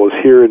principle is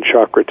here in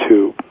Chakra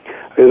 2.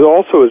 It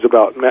also is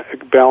about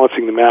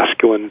balancing the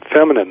masculine and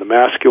feminine. The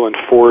masculine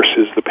force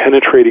is the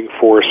penetrating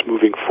force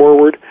moving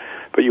forward,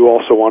 but you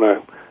also want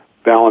to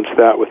balance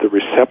that with the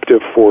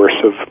receptive force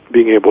of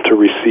being able to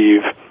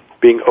receive,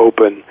 being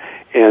open,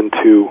 and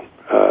to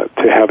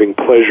having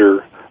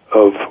pleasure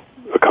of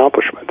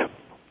accomplishment.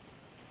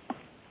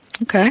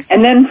 Okay.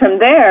 And then from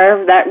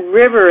there, that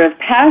river of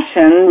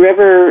passion,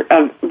 river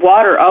of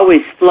water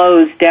always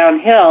flows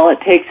downhill. It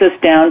takes us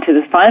down to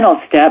the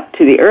final step,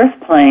 to the earth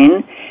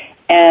plane,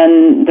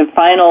 and the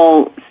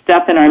final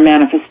step in our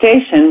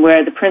manifestation,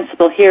 where the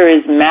principle here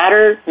is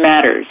matter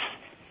matters.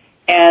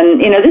 And,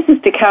 this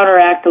is to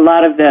counteract a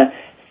lot of the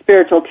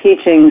spiritual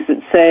teachings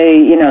that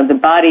say, the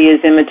body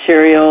is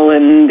immaterial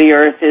and the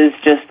earth is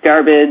just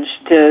garbage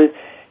to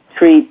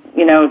treat,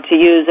 to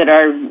use at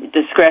our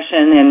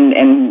discretion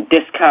and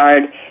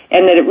discard,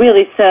 and that it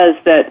really says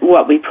that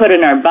what we put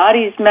in our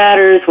bodies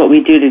matters, what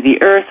we do to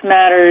the earth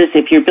matters.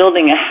 If you're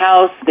building a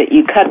house, that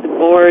you cut the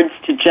boards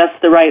to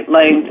just the right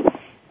length,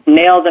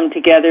 nail them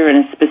together in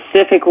a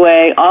specific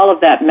way, all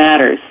of that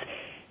matters.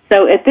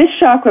 So at this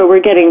chakra,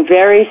 we're getting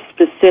very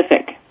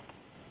specific.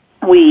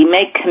 We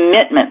make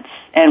commitments,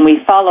 and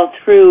we follow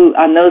through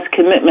on those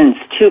commitments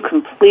to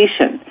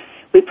completion.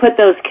 We put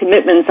those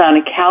commitments on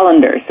a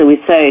calendar. So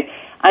we say,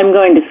 I'm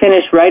going to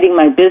finish writing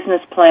my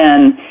business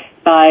plan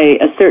by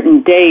a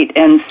certain date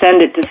and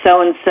send it to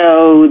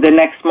so-and-so the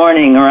next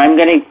morning, or I'm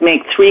going to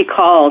make 3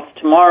 calls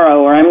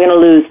tomorrow, or I'm going to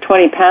lose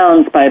 20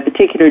 pounds by a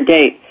particular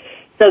date.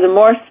 So the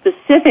more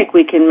specific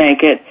we can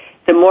make it,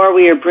 the more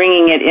we are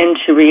bringing it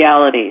into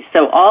reality.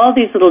 So all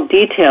these little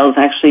details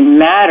actually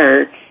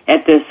matter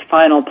at this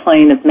final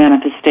plane of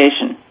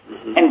manifestation,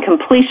 and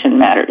completion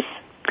matters.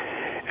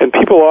 And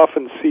people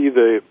often see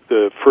the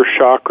first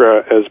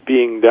chakra as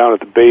being down at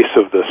the base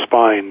of the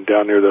spine,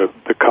 down near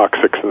the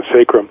coccyx and the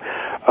sacrum.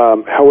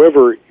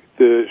 However,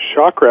 the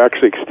chakra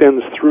actually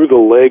extends through the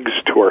legs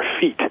to our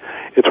feet.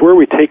 It's where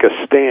we take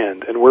a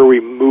stand and where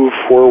we move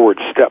forward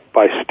step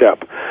by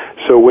step.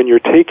 So when you're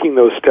taking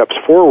those steps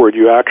forward,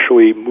 you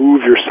actually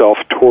move yourself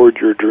toward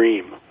your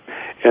dream.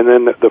 And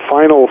then the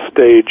final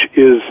stage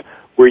is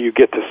where you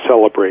get to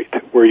celebrate,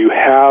 where you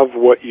have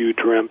what you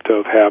dreamt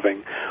of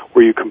having,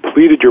 where you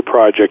completed your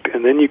project,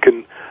 and then you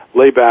can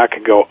lay back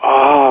and go,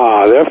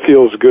 that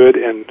feels good,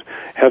 and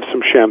have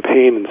some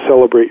champagne and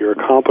celebrate your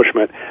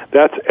accomplishment.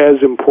 That's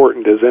as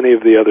important as any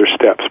of the other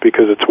steps,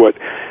 because it's what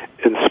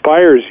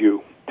inspires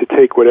you to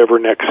take whatever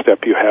next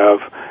step you have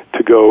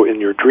to go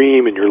in your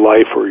dream, in your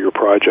life, or your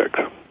project.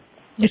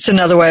 It's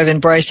another way of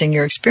embracing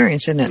your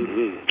experience, isn't it?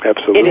 Mm-hmm.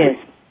 Absolutely. It is.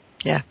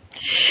 Yeah.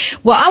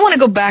 Well, I want to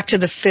go back to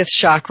the 5th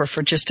chakra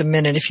for just a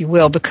minute, if you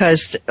will,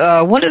 because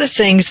one of the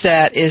things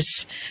that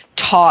is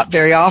taught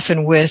very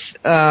often with,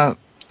 as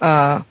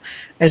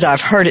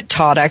I've heard it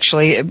taught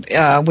actually,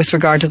 with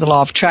regard to the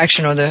law of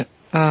attraction or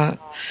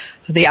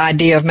the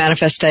idea of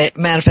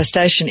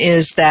manifestation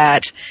is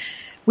that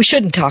we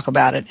shouldn't talk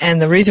about it.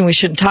 And the reason we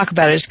shouldn't talk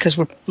about it is because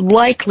we're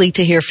likely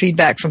to hear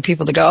feedback from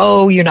people that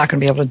go, you're not going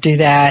to be able to do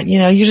that.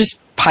 You're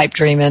just pipe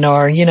dreaming,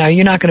 or,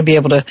 you're not going to be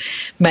able to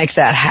make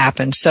that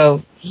happen.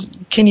 So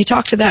can you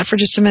talk to that for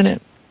just a minute?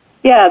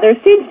 Yeah,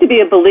 there seems to be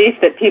a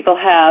belief that people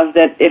have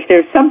that if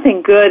there's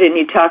something good and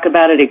you talk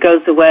about it, it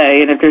goes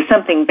away. And if there's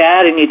something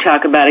bad and you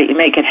talk about it, you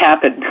make it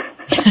happen.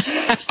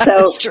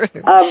 That's true.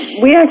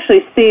 We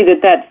actually see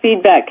that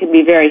feedback can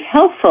be very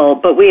helpful,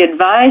 but we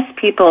advise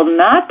people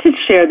not to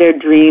share their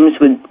dreams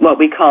with what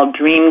we call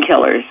dream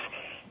killers.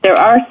 There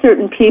are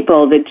certain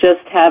people that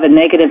just have a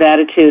negative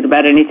attitude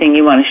about anything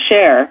you want to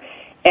share.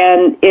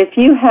 And if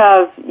you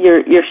have,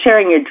 you're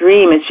sharing your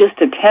dream, it's just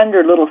a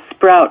tender little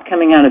sprout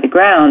coming out of the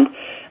ground,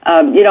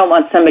 you don't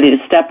want somebody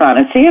to step on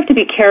it. So you have to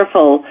be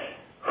careful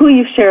who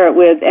you share it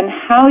with and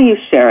how you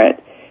share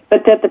it,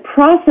 but that the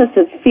process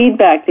of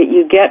feedback that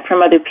you get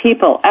from other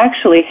people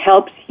actually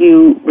helps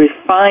you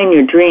refine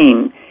your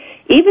dream.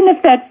 Even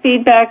if that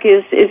feedback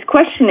is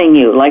questioning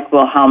you, like,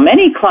 well, how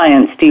many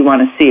clients do you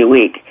want to see a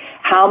week?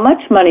 How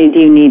much money do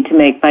you need to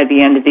make by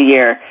the end of the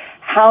year?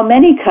 How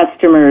many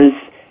customers,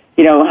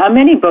 how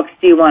many books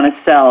do you want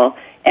to sell?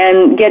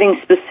 And getting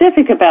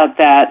specific about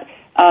that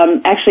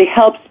actually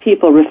helps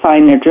people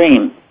refine their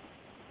dream.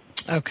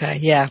 Okay,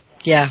 yeah,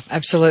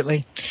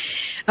 absolutely.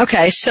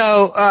 Okay,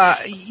 so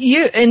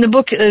you in the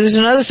book, there's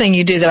another thing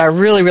you do that I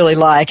really, really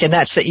like, and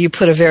that's that you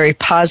put a very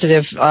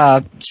positive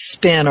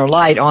spin or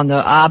light on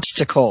the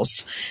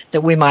obstacles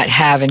that we might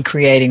have in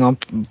creating on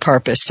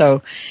purpose.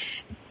 So,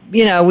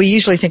 we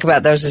usually think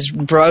about those as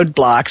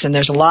roadblocks, and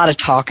there's a lot of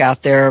talk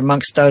out there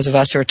amongst those of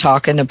us who are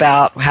talking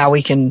about how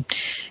we can,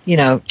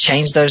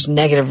 change those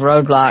negative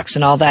roadblocks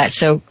and all that.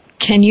 So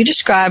can you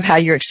describe how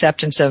your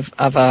acceptance of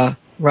a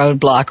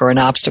roadblock or an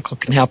obstacle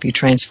can help you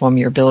transform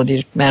your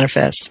ability to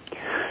manifest?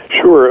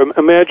 Sure.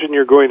 Imagine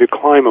you're going to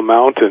climb a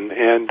mountain,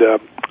 and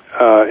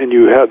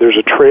there's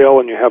a trail,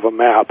 and you have a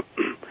map.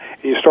 And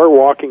you start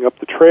walking up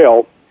the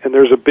trail, and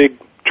there's a big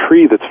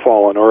tree that's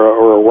fallen,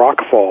 or a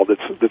rock fall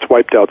that's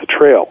wiped out the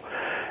trail.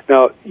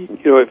 Now,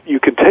 if you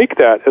can take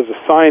that as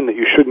a sign that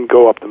you shouldn't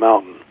go up the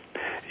mountain.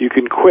 You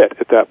can quit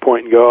at that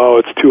point and go, oh,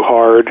 it's too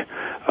hard.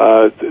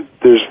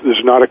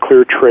 There's not a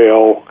clear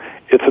trail.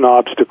 It's an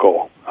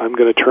obstacle. I'm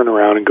going to turn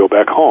around and go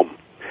back home.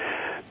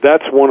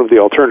 That's one of the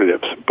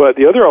alternatives. But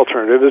the other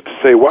alternative is to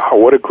say, wow,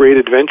 what a great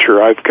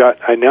adventure I've got.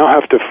 I now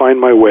have to find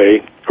my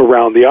way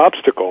around the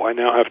obstacle. I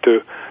now have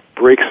to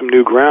break some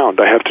new ground.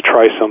 I have to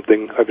try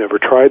something I've never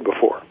tried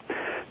before.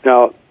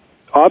 Now,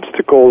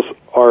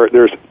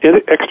 there's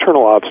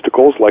external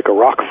obstacles like a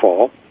rock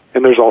fall,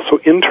 and there's also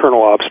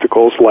internal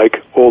obstacles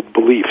like old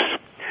beliefs.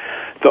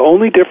 The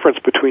only difference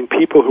between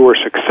people who are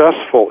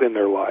successful in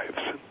their lives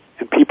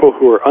and people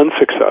who are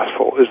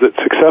unsuccessful is that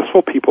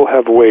successful people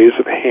have ways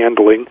of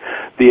handling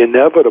the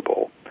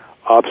inevitable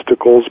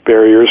obstacles,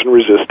 barriers, and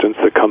resistance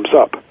that comes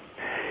up.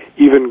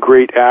 Even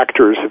great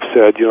actors have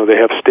said, they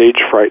have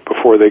stage fright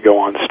before they go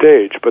on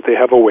stage, but they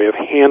have a way of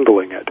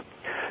handling it.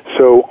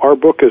 So our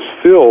book is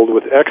filled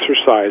with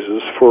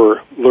exercises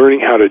for learning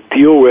how to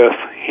deal with,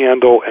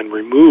 handle, and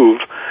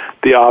remove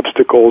the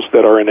obstacles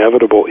that are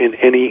inevitable in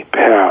any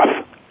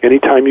path.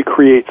 Anytime you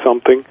create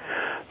something,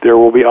 there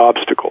will be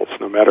obstacles,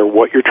 no matter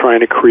what you're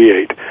trying to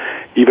create.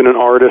 Even an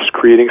artist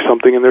creating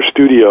something in their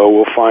studio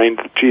will find,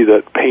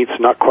 the paint's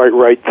not quite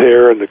right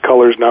there and the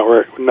color's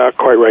not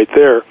quite right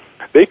there.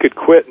 They could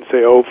quit and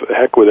say, oh,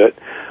 heck with it,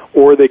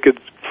 or they could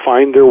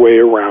find their way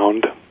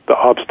around the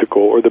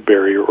obstacle or the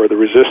barrier or the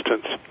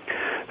resistance.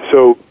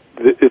 So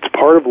it's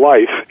part of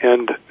life,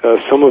 and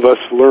some of us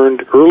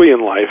learned early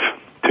in life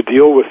to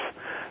deal with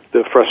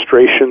the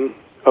frustration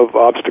of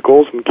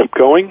obstacles and keep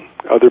going.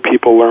 Other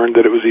people learned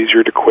that it was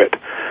easier to quit.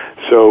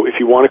 So if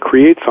you want to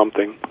create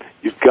something,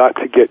 you've got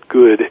to get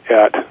good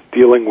at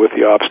dealing with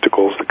the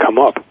obstacles that come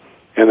up.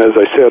 And as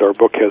I said, our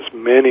book has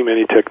many,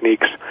 many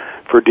techniques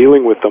for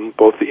dealing with them,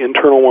 both the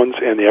internal ones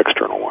and the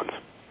external ones.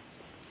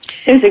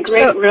 There's a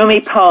great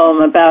Rumi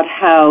poem about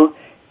how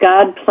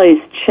God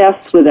plays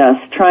chess with us,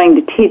 trying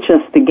to teach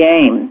us the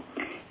game.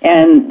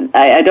 And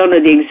I don't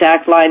know the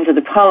exact lines of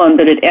the poem,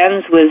 but it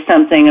ends with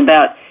something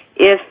about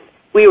if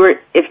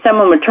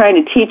someone were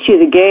trying to teach you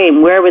the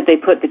game, where would they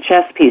put the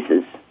chess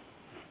pieces?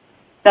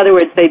 In other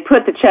words, they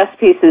put the chess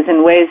pieces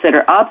in ways that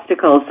are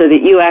obstacles so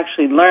that you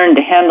actually learn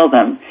to handle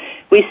them.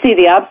 We see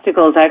the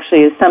obstacles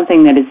actually as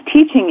something that is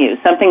teaching you,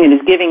 something that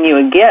is giving you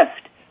a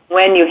gift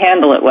when you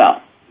handle it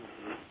well.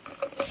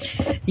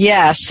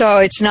 Yeah, so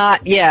it's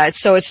not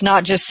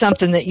just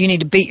something that you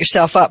need to beat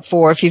yourself up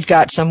for if you've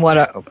got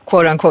somewhat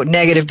quote unquote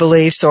negative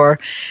beliefs or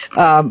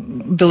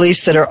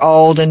beliefs that are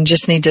old and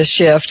just need to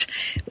shift.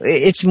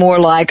 It's more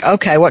like,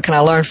 okay, what can I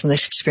learn from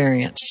this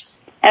experience?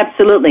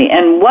 Absolutely.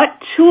 And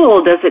what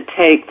tool does it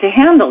take to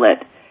handle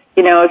it?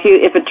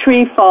 If a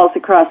tree falls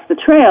across the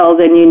trail,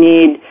 then you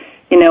need,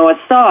 a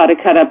saw to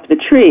cut up the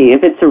tree.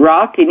 If it's a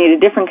rock, you need a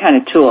different kind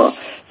of tool.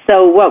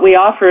 So what we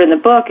offer in the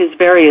book is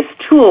various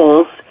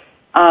tools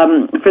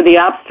for the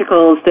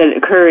obstacles that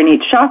occur in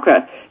each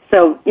chakra.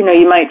 So,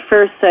 you might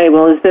first say,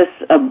 well, is this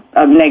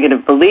a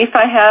negative belief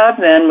I have?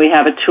 Then we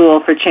have a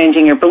tool for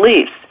changing your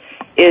beliefs.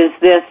 Is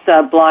this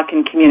a block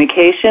in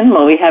communication?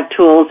 Well, we have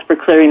tools for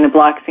clearing the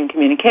blocks in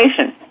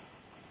communication.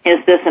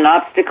 Is this an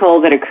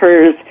obstacle that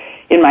occurs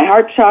in my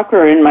heart chakra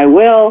or in my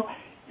will?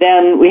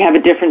 Then we have a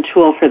different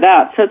tool for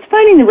that. So it's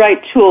finding the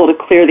right tool to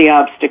clear the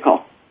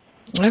obstacle.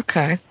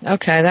 Okay,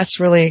 that's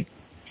really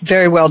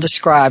very well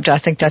described. I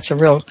think that's a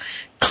real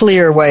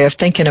clear way of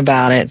thinking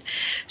about it.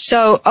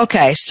 So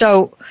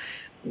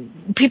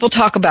people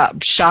talk about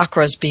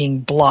chakras being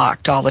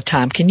blocked all the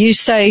time. Can you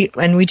say,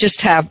 and we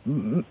just have,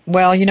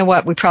 well, you know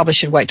what, we probably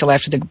should wait till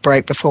after the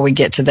break before we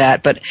get to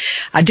that, but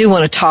I do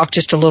want to talk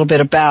just a little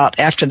bit about,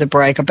 after the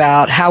break,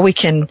 about how we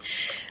can,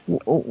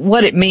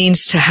 what it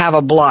means to have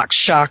a blocked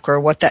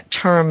chakra, what that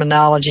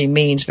terminology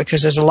means,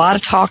 because there's a lot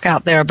of talk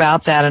out there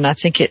about that, and I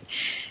think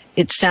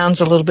it sounds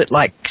a little bit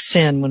like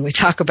sin when we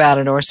talk about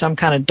it, or some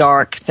kind of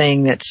dark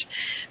thing that's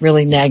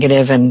really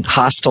negative and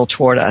hostile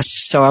toward us.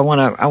 So I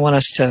want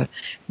us to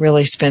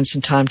really spend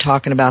some time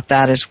talking about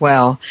that as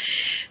well.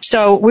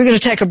 So we're going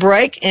to take a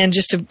break in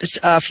just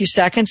a few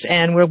seconds,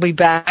 and we'll be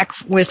back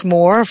with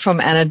more from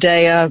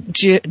Anodea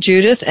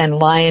Judith and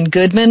Lion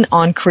Goodman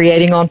on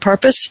Creating on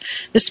Purpose,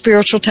 the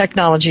spiritual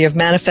technology of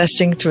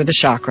manifesting through the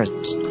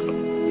chakras.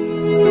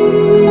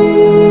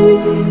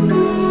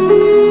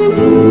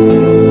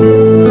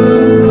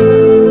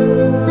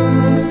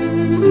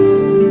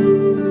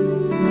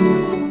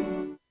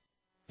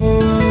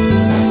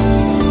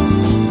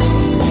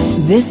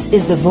 This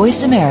is the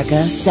Voice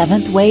America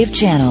 7th Wave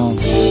Channel.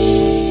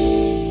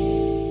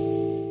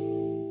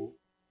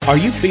 Are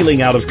you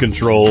feeling out of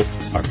control?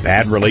 Are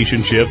bad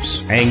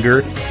relationships,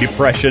 anger,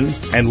 depression,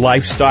 and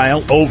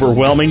lifestyle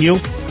overwhelming you?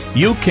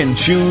 You can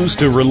choose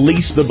to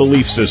release the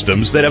belief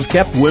systems that have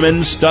kept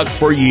women stuck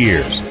for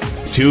years.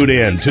 Tune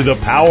in to The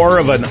Power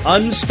of an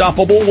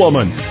Unstoppable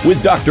Woman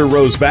with Dr.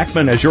 Rose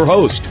Backman as your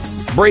host.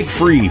 Break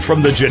free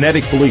from the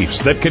genetic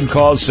beliefs that can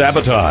cause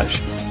sabotage.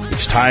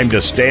 It's time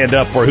to stand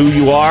up for who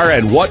you are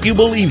and what you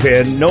believe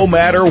in, no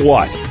matter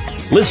what.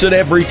 Listen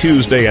every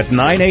Tuesday at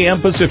 9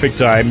 a.m. Pacific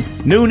Time,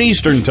 noon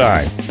Eastern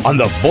Time, on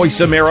the Voice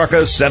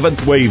America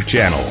 7th Wave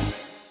channel.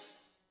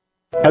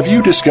 Have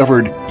you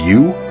discovered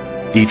you?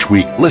 Each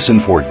week, listen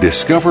for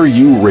Discover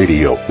You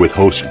Radio with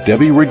host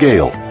Debbie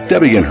Regale.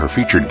 Debbie and her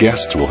featured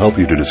guests will help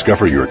you to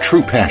discover your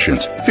true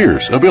passions,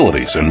 fears,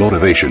 abilities, and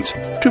motivations.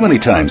 Too many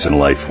times in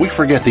life, we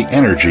forget the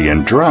energy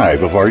and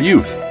drive of our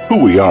youth.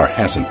 Who we are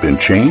hasn't been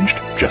changed,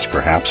 just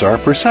perhaps our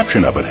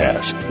perception of it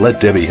has. Let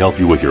Debbie help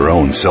you with your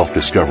own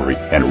self-discovery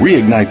and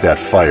reignite that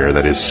fire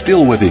that is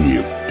still within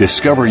you.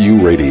 Discover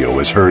You Radio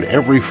is heard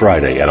every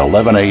Friday at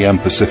 11 a.m.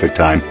 Pacific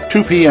Time,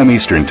 2 p.m.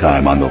 Eastern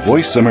Time on the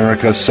Voice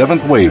America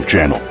 7th Wave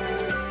channel.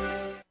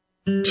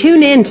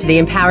 Tune in to the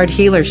Empowered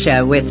Healer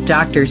Show with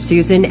Dr.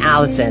 Susan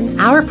Allison.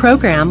 Our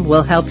program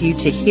will help you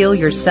to heal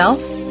yourself,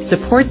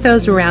 support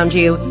those around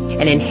you,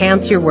 and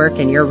enhance your work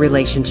and your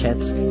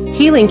relationships.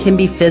 Healing can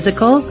be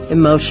physical,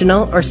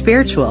 emotional, or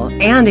spiritual,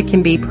 and it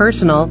can be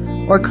personal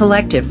or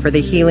collective for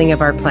the healing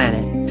of our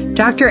planet.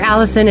 Dr.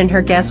 Allison and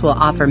her guests will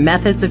offer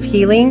methods of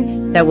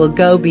healing that will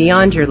go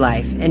beyond your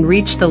life and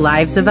reach the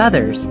lives of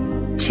others.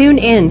 Tune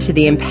in to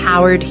the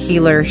Empowered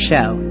Healer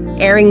Show,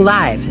 airing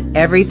live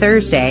every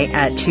Thursday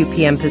at 2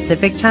 p.m.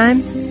 Pacific Time,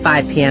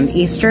 5 p.m.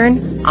 Eastern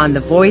on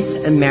the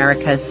Voice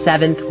America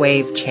 7th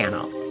Wave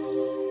channel.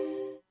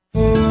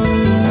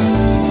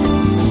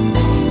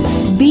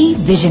 Be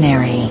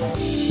visionary.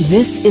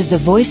 This is the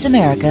Voice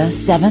America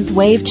 7th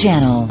Wave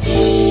channel.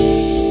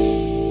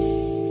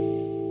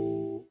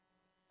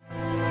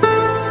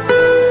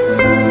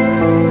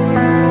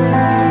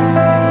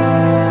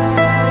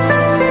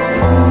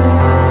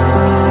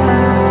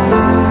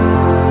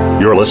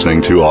 You're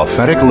listening to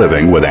Authentic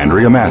Living with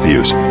Andrea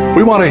Matthews.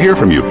 We want to hear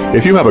from you.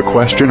 If you have a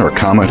question or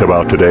comment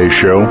about today's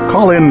show,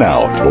 call in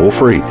now, toll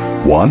free,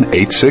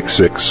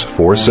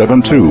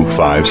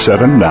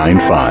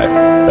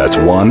 1-866-472-5795. That's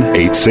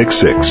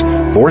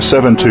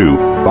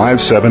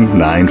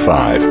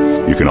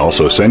 1-866-472-5795. You can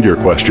also send your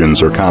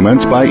questions or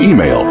comments by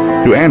email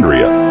to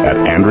Andrea at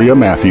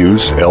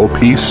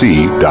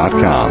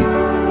AndreaMatthewsLPC.com.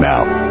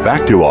 Now,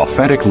 back to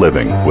Authentic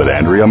Living with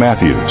Andrea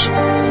Matthews.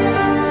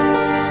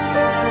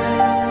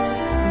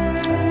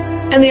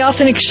 And the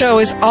Authentic Show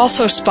is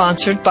also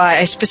sponsored by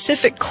a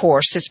specific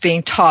course that's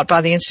being taught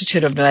by the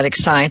Institute of Noetic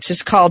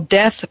Sciences called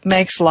Death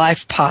Makes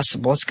Life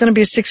Possible. It's going to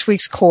be a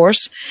 6-week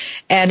course,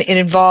 and it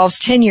involves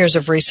 10 years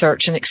of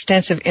research and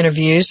extensive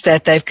interviews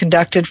that they've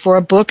conducted for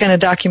a book and a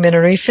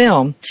documentary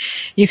film.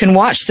 You can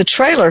watch the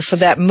trailer for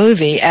that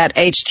movie at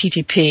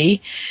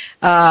http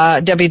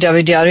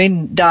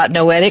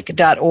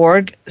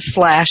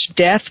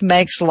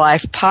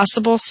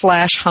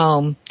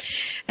www.noetic.org/deathmakeslifepossible/home.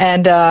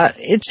 And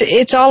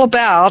it's all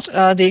about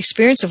the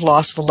experience of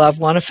loss of a loved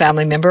one, a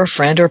family member, a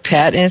friend, or a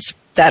pet, and it's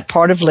that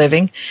part of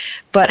living.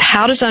 But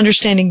how does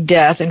understanding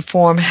death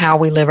inform how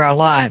we live our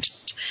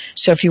lives?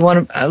 So if you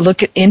want to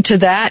look into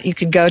that, you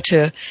can go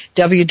to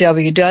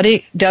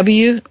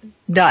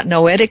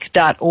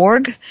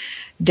www.noetic.org,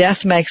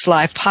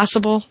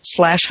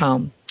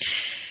 deathmakeslifepossible/home.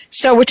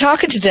 So we're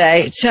talking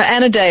today to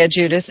Anodea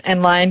Judith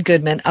and Lion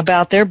Goodman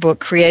about their book,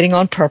 Creating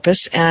on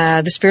Purpose,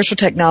 the spiritual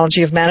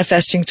technology of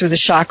manifesting through the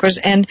chakras.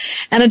 And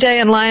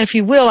Anodea and Lion, if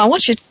you will, I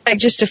want you to take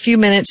just a few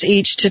minutes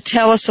each to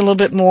tell us a little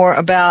bit more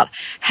about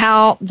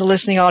how the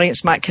listening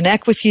audience might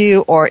connect with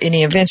you, or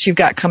any events you've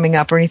got coming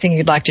up, or anything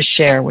you'd like to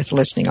share with the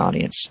listening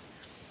audience.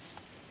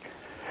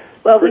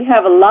 Well, we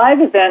have a live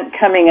event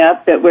coming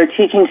up that we're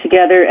teaching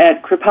together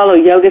at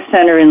Kripalu Yoga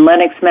Center in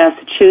Lenox,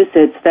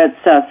 Massachusetts.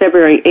 That's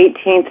February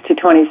 18th to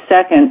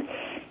 22nd.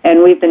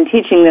 And we've been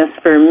teaching this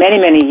for many,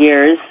 many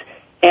years.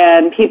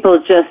 And people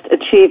just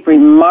achieve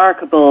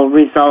remarkable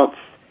results,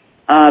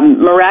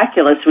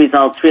 miraculous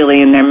results,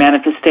 really, in their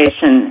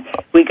manifestation.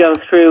 We go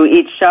through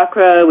each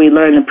chakra. We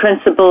learn the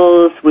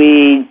principles.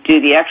 We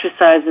do the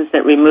exercises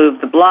that remove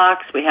the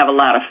blocks. We have a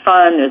lot of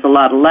fun. There's a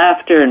lot of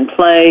laughter and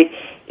play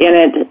in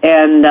it,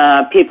 and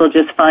people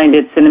just find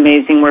it's an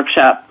amazing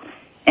workshop.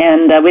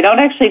 And we don't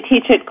actually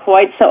teach it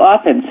quite so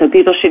often, so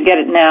people should get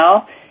it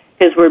now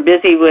because we're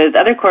busy with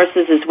other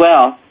courses as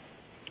well.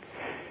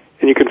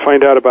 And you can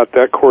find out about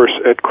that course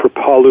at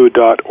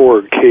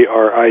kripalu.org,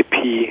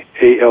 Kripalu,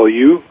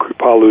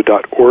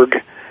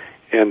 kripalu.org,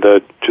 and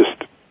just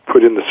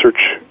put in the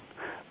search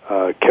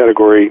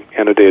category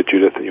Anodea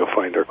Judith, and you'll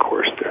find our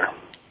course there.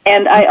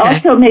 And I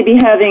also may be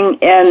having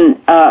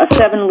a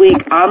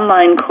 7-week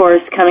online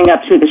course coming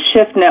up through the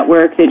Shift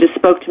Network. They just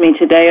spoke to me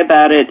today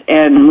about it,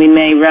 and we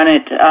may run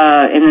it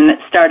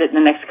start it in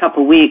the next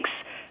couple weeks.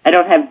 I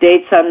don't have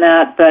dates on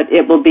that, but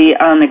it will be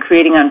on the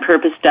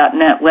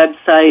creatingonpurpose.net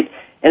website,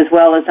 as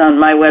well as on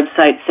my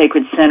website,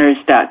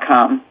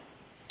 sacredcenters.com.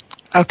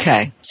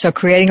 Okay, so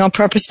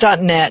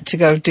creatingonpurpose.net to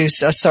go do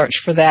a search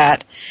for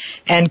that.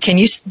 And can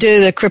you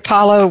do the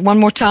Kripalu one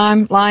more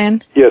time,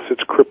 Lion? Yes,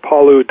 it's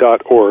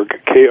kripalu.org,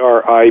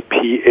 KRIPALU.org.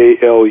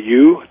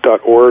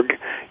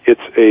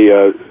 It's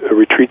a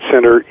retreat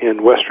center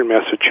in western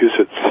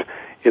Massachusetts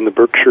in the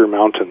Berkshire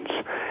Mountains.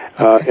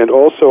 And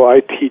also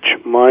I teach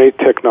my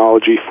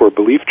technology for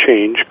belief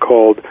change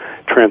called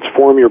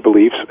Transform Your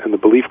Beliefs and the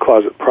Belief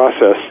Closet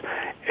Process,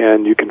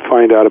 and you can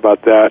find out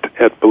about that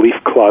at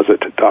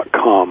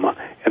beliefcloset.com.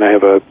 And I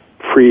have a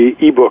free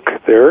ebook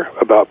there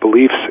about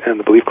beliefs and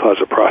the Belief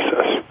Closet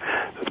process.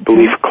 It's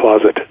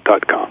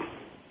beliefcloset.com.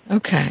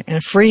 Okay, and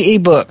a free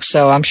ebook,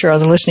 so I'm sure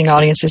the listening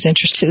audience is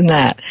interested in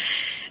that.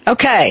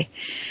 Okay,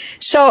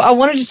 so I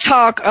wanted to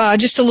talk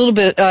just a little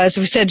bit, as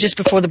we said just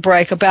before the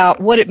break, about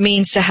what it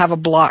means to have a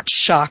blocked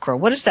chakra.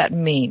 What does that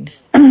mean,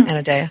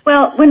 Anodea?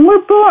 Well, when we're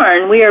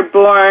born, we are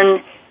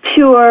born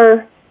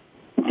pure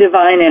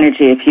divine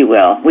energy, if you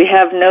will. We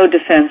have no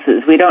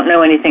defenses. We don't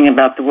know anything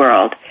about the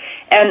world.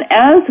 And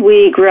as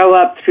we grow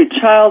up through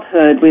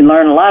childhood, we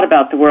learn a lot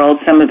about the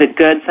world, some of it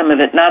good, some of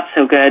it not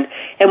so good,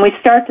 and we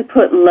start to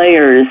put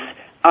layers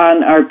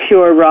on our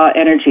pure, raw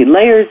energy,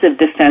 layers of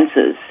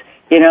defenses.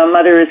 You know,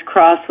 Mother is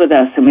cross with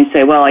us, and we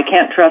say, well, I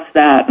can't trust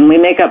that, and we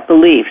make up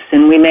beliefs,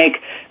 and we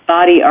make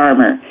body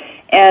armor.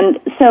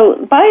 And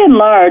so, by and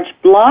large,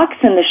 blocks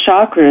in the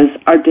chakras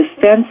are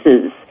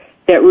defenses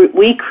that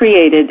we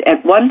created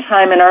at one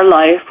time in our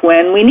life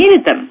when we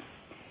needed them.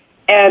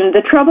 And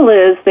the trouble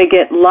is they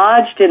get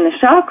lodged in the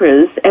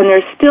chakras, and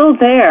they're still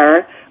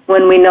there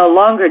when we no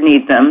longer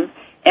need them.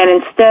 And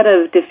instead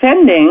of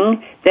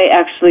defending, they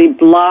actually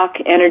block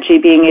energy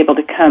being able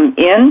to come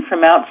in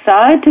from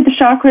outside to the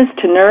chakras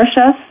to nourish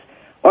us,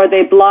 or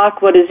they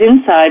block what is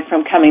inside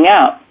from coming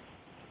out.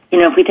 You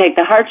know, if we take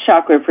the heart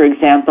chakra, for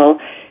example,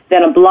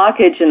 then a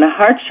blockage in the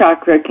heart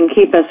chakra can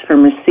keep us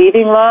from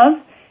receiving love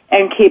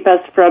and keep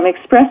us from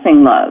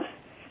expressing love.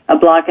 A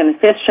block in the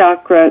fifth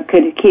chakra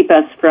could keep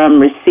us from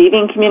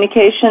receiving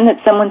communication that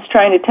someone's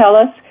trying to tell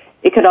us.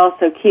 It could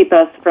also keep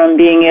us from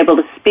being able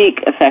to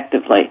speak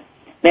effectively.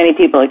 Many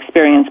people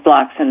experience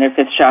blocks in their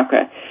fifth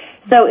chakra.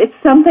 So it's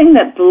something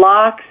that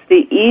blocks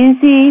the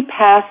easy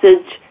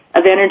passage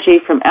of energy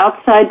from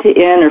outside to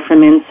in or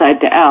from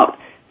inside to out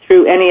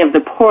through any of the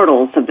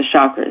portals of the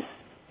chakras.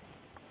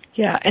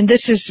 Yeah, and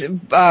this is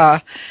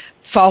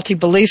faulty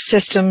belief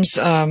systems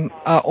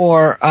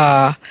or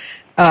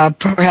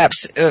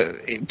perhaps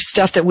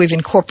stuff that we've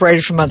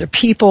incorporated from other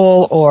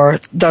people or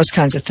those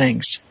kinds of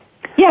things.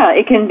 Yeah,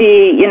 it can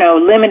be, you know,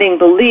 limiting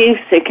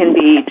beliefs. It can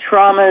be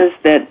traumas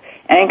that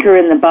anchor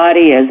in the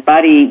body as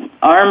body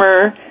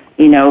armor,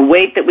 you know,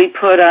 weight that we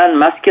put on,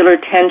 muscular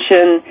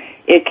tension.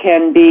 It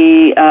can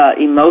be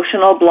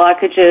emotional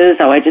blockages.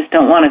 Oh, I just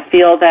don't want to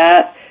feel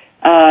that.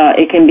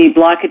 It can be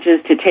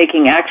blockages to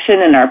taking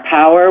action in our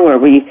power where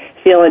we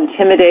feel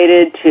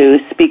intimidated to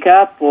speak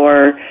up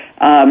or,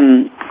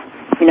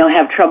 you know,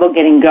 have trouble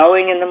getting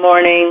going in the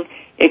morning.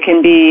 It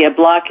can be a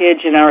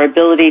blockage in our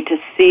ability to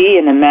see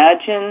and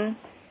imagine.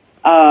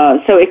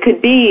 So it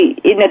could be,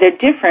 you know, they're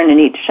different in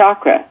each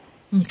chakra.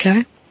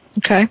 Okay.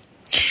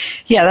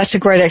 Yeah, that's a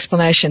great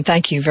explanation.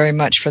 Thank you very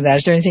much for that.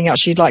 Is there anything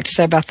else you'd like to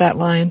say about that,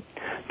 Lion?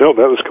 No,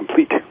 that was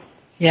complete.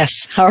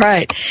 Yes. All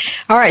right.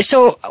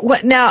 So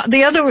now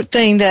the other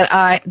thing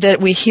that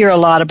we hear a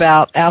lot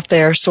about out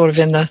there, sort of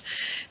in the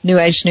New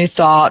Age, New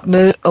Thought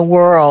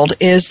world,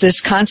 is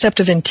this concept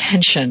of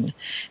intention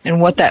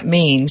and what that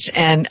means.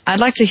 And I'd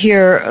like to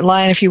hear,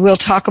 Lion, if you will,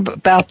 talk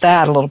about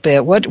that a little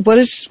bit. What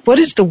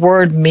does the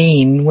word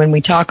mean when we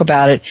talk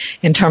about it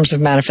in terms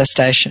of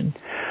manifestation?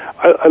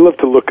 I love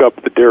to look up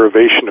the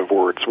derivation of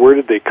words. Where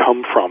did they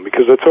come from?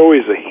 Because that's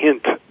always a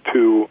hint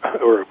to,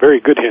 or a very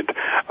good hint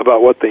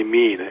about what they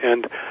mean.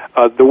 And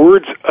the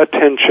words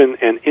attention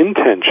and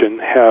intention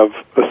have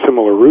a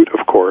similar root,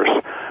 of course,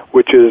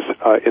 which is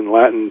in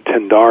Latin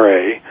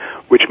tendere,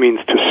 which means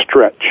to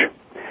stretch.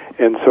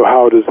 And so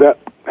how does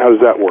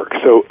that work?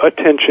 So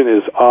attention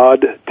is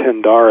ad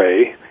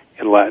tendere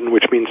in Latin,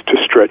 which means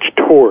to stretch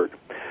toward.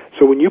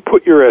 So when you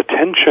put your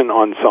attention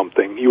on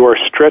something, you are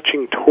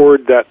stretching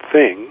toward that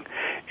thing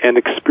and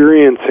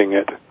experiencing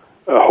it,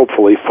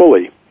 hopefully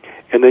fully.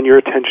 And then your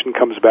attention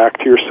comes back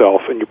to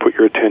yourself and you put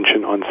your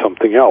attention on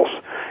something else.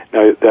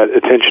 Now, that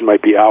attention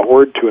might be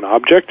outward to an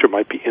object or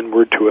might be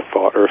inward to a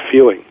thought or a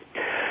feeling.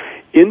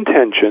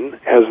 Intention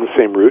has the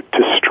same root,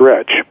 to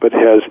stretch, but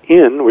has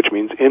in, which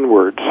means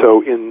inward.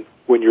 So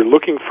when you're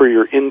looking for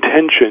your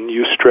intention,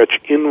 you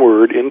stretch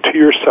inward into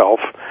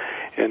yourself,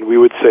 and we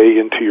would say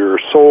into your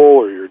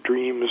soul or your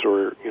dreams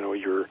or, you know,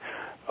 your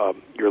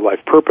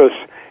life purpose,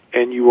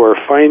 and you are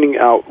finding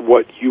out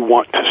what you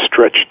want to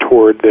stretch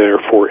toward,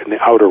 therefore, in the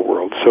outer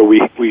world. So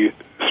we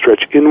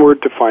stretch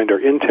inward to find our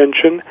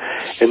intention,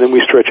 and then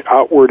we stretch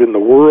outward in the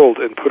world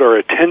and put our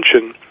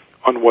attention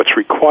on what's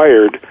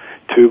required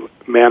to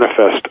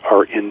manifest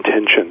our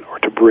intention or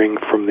to bring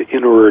from the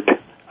inward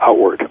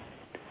outward.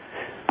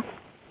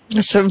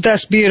 So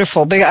that's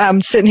beautiful.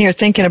 I'm sitting here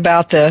thinking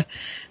about the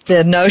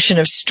notion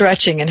of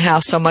stretching and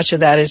how so much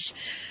of that is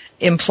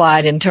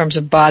implied in terms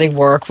of body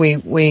work.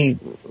 We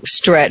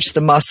stretch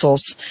the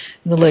muscles,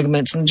 the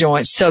ligaments, and the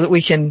joints so that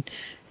we can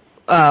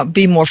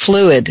be more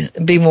fluid,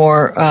 be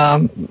more,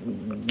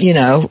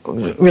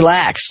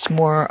 relaxed,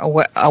 more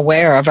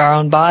aware of our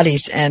own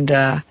bodies, and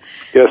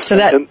yes, so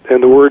that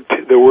and the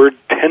word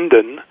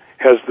tendon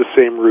has the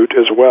same root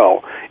as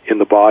well in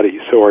the body.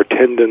 So our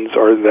tendons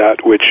are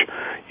that which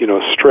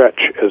stretch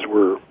as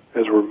we're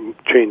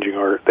changing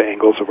the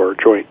angles of our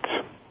joints.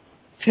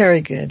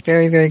 Very good,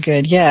 very, very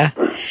good. Yeah.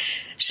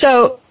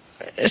 So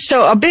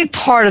a big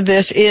part of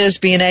this is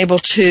being able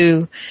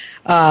to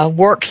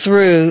work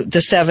through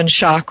the 7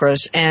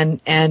 chakras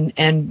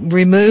and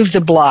remove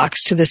the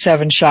blocks to the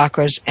 7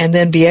 chakras, and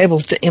then be able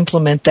to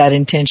implement that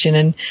intention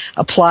and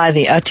apply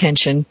the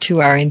attention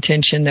to our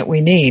intention that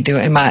we need.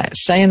 Am I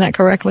saying that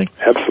correctly?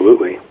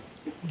 Absolutely.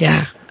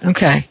 Yeah.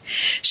 Okay.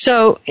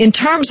 So in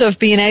terms of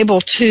being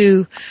able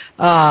to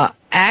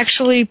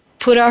actually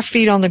put our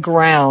feet on the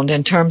ground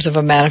in terms of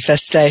a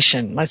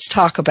manifestation, let's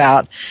talk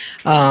about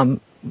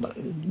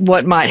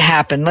what might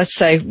happen. Let's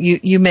say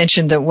you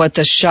mentioned that what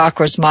the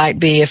chakras might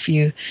be if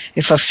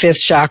a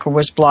 5th chakra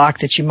was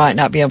blocked, that you might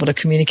not be able to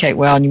communicate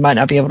well and you might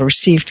not be able to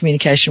receive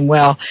communication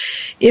well.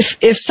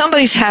 If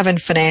somebody's having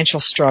financial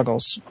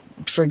struggles,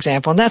 for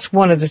example, and that's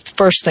one of the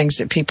first things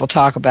that people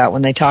talk about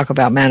when they talk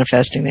about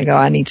manifesting. They go,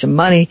 I need some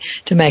money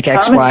to make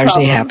X, Y, or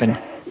Z happen.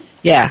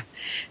 Yeah.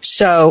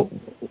 So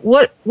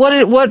what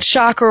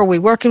chakra are we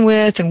working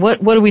with, and what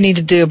do we need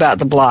to do about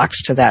the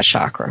blocks to that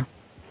chakra?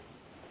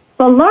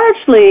 Well,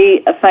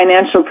 largely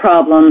financial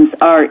problems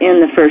are in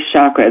the 1st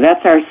chakra.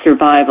 That's our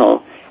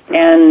survival.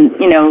 And,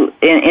 in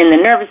the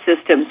nervous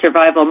system,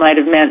 survival might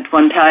have meant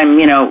one time,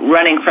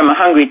 running from a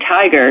hungry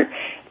tiger.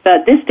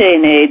 But this day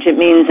and age, it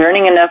means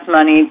earning enough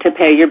money to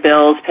pay your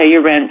bills, pay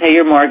your rent, pay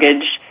your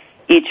mortgage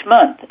each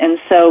month. And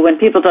so when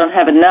people don't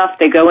have enough,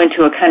 they go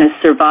into a kind of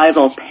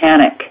survival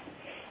panic.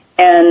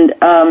 And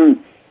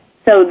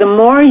so the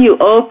more you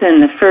open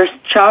the 1st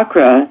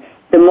chakra,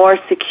 the more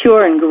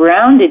secure and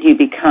grounded you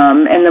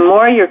become, and the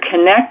more you're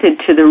connected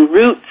to the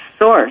root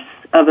source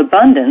of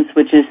abundance,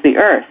 which is the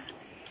earth.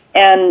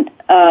 And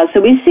so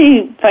we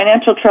see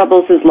financial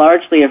troubles as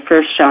largely a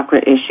 1st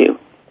chakra issue.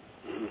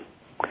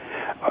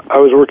 I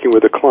was working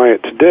with a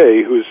client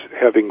today who's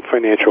having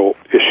financial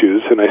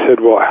issues, and I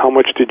said, well, how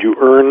much did you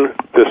earn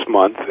this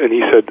month? And he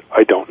said,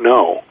 I don't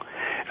know.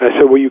 And I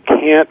said, well, you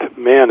can't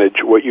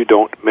manage what you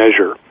don't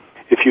measure.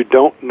 If you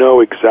don't know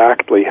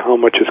exactly how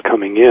much is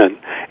coming in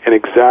and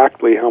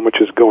exactly how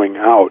much is going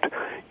out,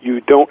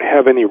 you don't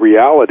have any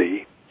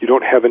reality, you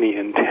don't have any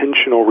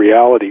intentional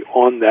reality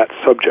on that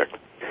subject.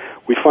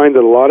 We find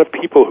that a lot of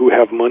people who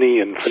have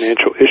money and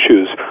financial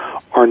issues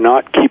are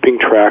not keeping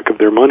track of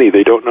their money.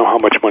 They don't know how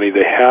much money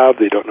they have,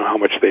 they don't know how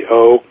much they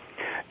owe,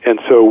 and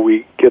so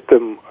we get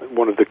them,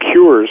 one of the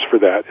cures for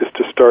that is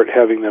to start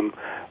having them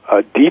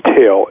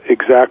detail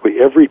exactly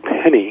every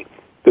penny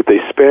that they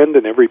spend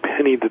and every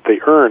penny that they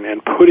earn,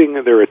 and putting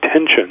their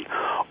attention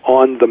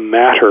on the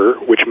matter,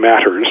 which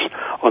matters,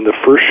 on the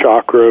 1st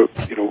chakra,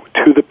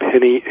 to the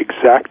penny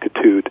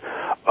exactitude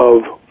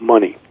of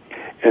money.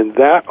 And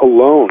that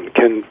alone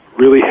can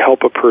really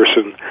help a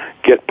person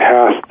get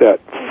past the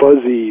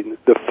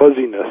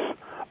fuzziness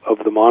of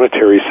the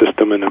monetary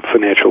system and of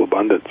financial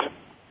abundance.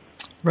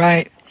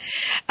 Right.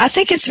 I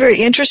think it's very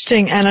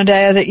interesting,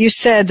 Anodea, that you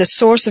said the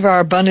source of our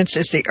abundance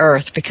is the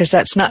earth, because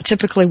that's not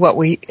typically what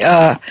we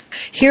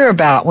hear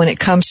about when it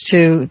comes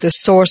to the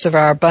source of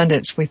our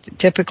abundance. We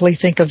typically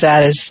think of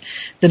that as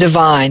the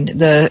divine.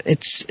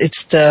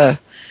 It's the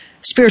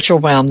spiritual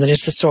realm that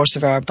is the source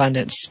of our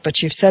abundance.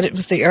 But you've said it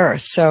was the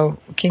earth. So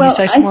can you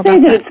say some more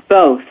about that? I say that it's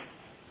both.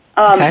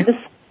 Okay. The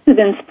source of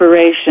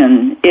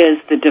inspiration is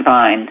the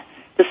divine.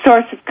 The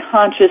source of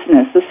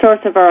consciousness, the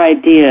source of our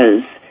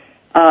ideas,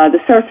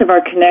 the source of our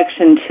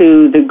connection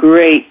to the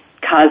great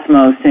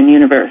cosmos and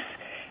universe.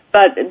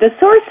 But the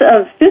source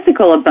of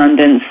physical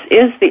abundance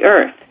is the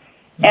earth.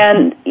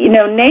 And,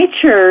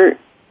 nature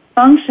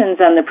functions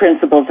on the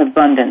principles of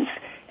abundance.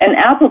 An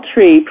apple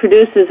tree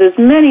produces as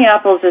many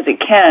apples as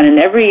it can, and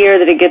every year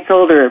that it gets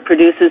older, it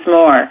produces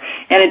more.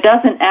 And it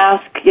doesn't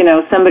ask,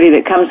 somebody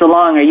that comes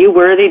along, are you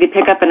worthy to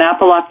pick up an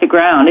apple off the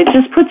ground? It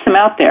just puts them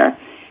out there.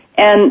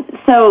 And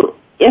so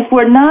if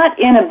we're not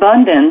in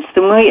abundance,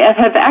 then we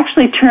have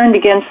actually turned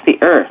against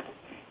the earth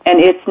and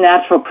its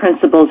natural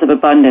principles of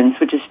abundance,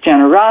 which is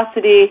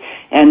generosity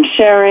and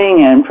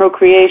sharing and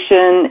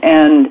procreation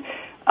and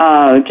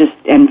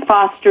and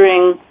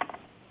fostering.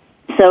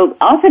 So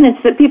often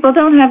it's that people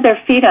don't have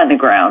their feet on the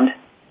ground.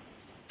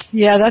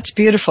 Yeah, that's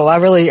beautiful. I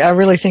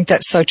really think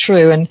that's so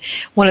true. And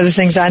one of the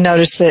things I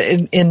notice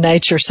that in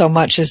nature so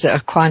much is a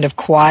kind of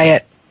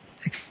quiet,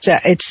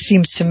 it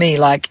seems to me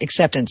like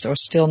acceptance or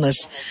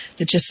stillness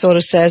that just sort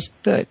of says,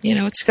 but,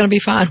 it's going to be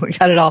fine. We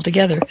got it all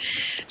together.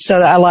 So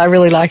I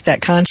really like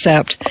that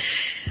concept.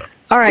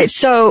 All right.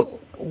 So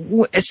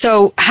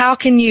how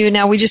can you,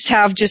 now we just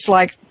have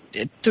like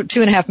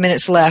 2.5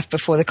 minutes left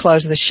before the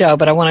close of the show,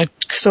 but I want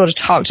to sort of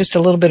talk just a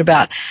little bit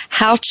about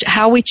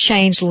how we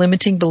change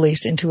limiting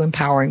beliefs into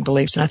empowering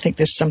beliefs. And I think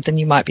this is something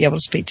you might be able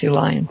to speak to,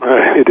 Lion.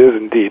 It is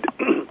indeed.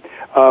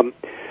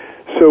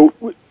 So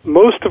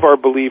most of our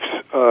beliefs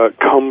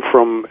come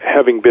from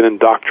having been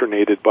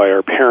indoctrinated by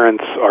our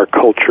parents, our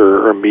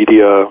culture, our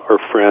media, our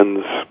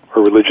friends,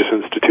 our religious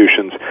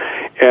institutions.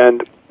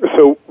 And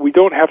so we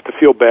don't have to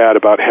feel bad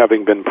about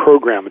having been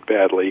programmed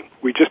badly.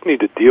 We just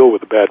need to deal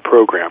with the bad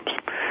programs.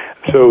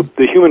 So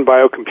the human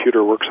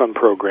biocomputer works on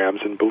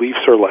programs, and beliefs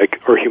are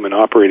like our human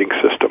operating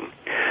system.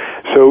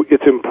 So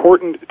it's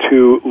important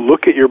to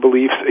look at your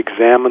beliefs,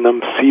 examine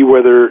them, see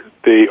whether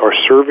they are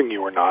serving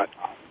you or not.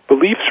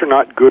 Beliefs are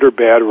not good or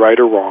bad, right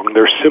or wrong.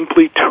 They're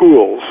simply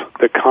tools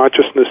that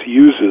consciousness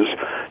uses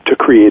to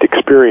create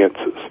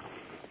experiences.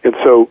 And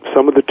so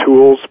some of the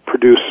tools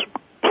produce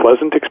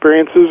pleasant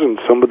experiences, and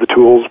some of the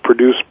tools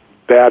produce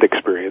bad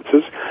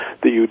experiences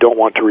that you don't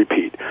want to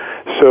repeat.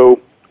 So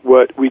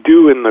what we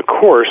do in the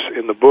course,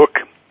 in the book,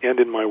 and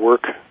in my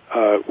work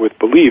with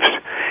beliefs,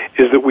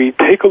 is that we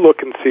take a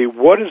look and see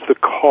what is the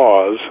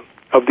cause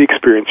of the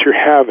experience you're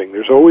having.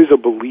 There's always a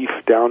belief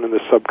down in the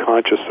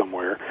subconscious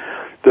somewhere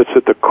that's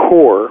at the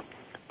core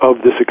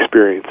of this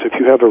experience. If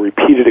you have a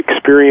repeated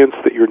experience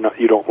that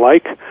you don't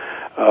like,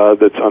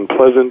 that's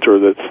unpleasant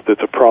or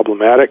that's a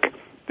problematic,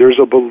 there's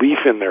a belief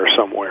in there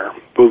somewhere.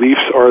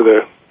 Beliefs are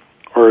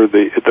at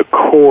the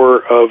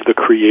core of the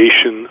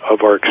creation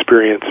of our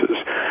experiences.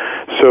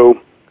 So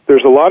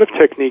there's a lot of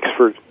techniques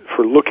for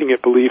looking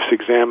at beliefs,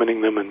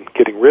 examining them, and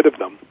getting rid of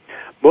them.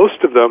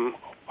 Most of them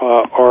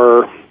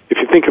are, if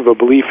you think of a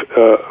belief,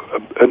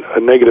 a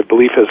negative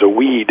belief as a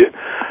weed,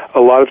 a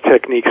lot of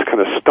techniques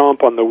kind of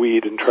stomp on the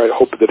weed and try to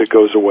hope that it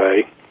goes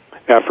away.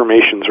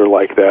 Affirmations are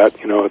like that.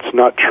 You know, it's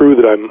not true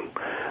that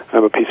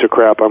I'm a piece of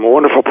crap. I'm a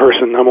wonderful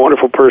person. I'm a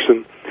wonderful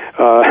person.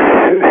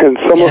 And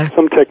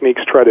some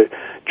techniques try to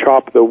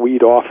chop the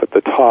weed off at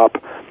the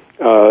top.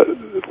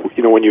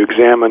 When you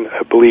examine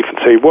a belief and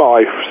say, well,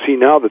 I see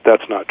now that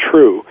that's not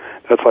true.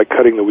 That's like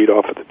cutting the weed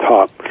off at the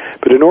top.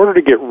 But in order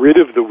to get rid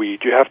of the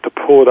weed, you have to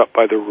pull it up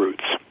by the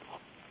roots.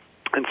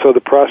 And so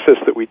the process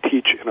that we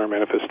teach in our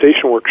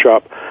manifestation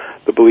workshop,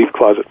 the belief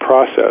closet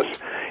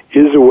process,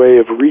 is a way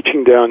of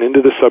reaching down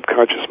into the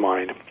subconscious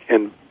mind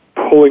and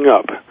pulling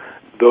up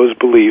those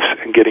beliefs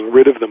and getting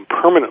rid of them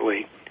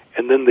permanently,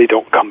 and then they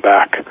don't come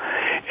back.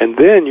 And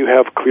then you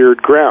have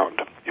cleared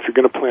ground. If you're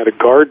going to plant a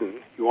garden,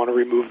 you want to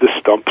remove the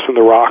stumps and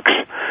the rocks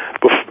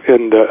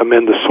and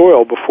amend the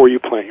soil before you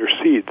plant your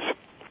seeds.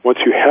 Once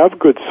you have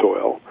good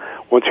soil,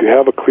 once you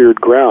have a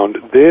cleared ground,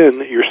 then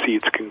your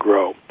seeds can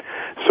grow.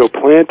 So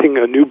planting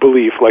a new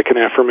belief like an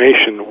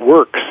affirmation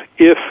works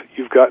if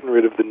you've gotten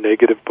rid of the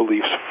negative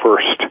beliefs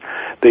first.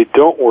 They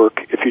don't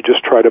work if you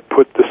just try to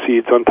put the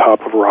seeds on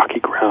top of rocky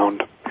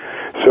ground.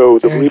 So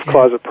the belief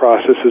closet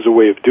process is a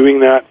way of doing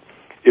that.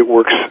 It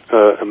works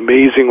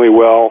amazingly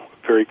well,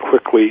 very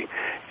quickly,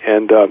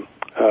 and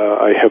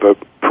I have a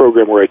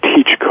program where I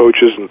teach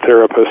coaches and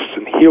therapists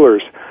and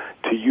healers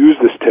to use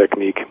this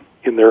technique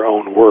in their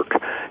own work,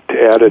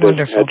 to add it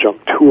as an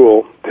adjunct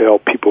tool to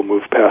help people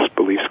move past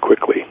beliefs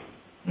quickly.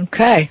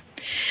 Okay.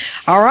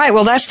 All right.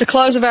 Well, that's the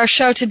close of our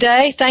show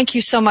today. Thank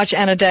you so much,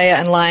 Anodea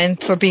and Lion,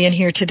 for being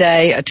here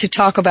today to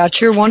talk about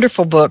your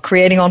wonderful book,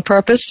 Creating on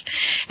Purpose.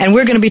 And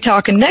we're going to be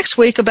talking next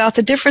week about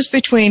the difference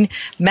between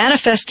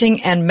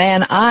manifesting and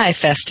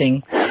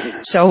man-I-festing.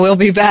 So we'll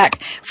be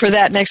back for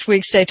that next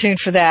week. Stay tuned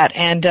for that.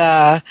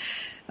 And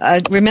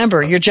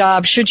remember, your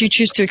job, should you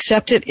choose to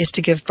accept it, is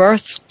to give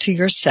birth to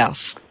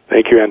yourself.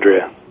 Thank you,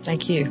 Andrea.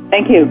 Thank you.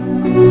 Thank you.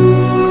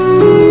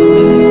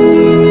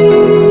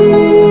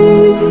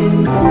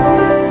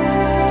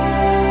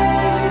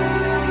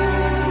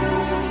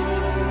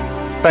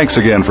 Thanks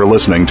again for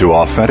listening to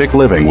Authentic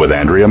Living with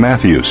Andrea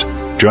Matthews.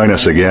 Join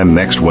us again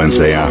next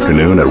Wednesday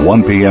afternoon at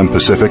 1 p.m.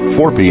 Pacific,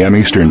 4 p.m.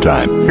 Eastern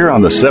Time, here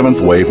on the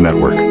Seventh Wave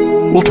Network.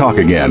 We'll talk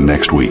again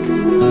next week.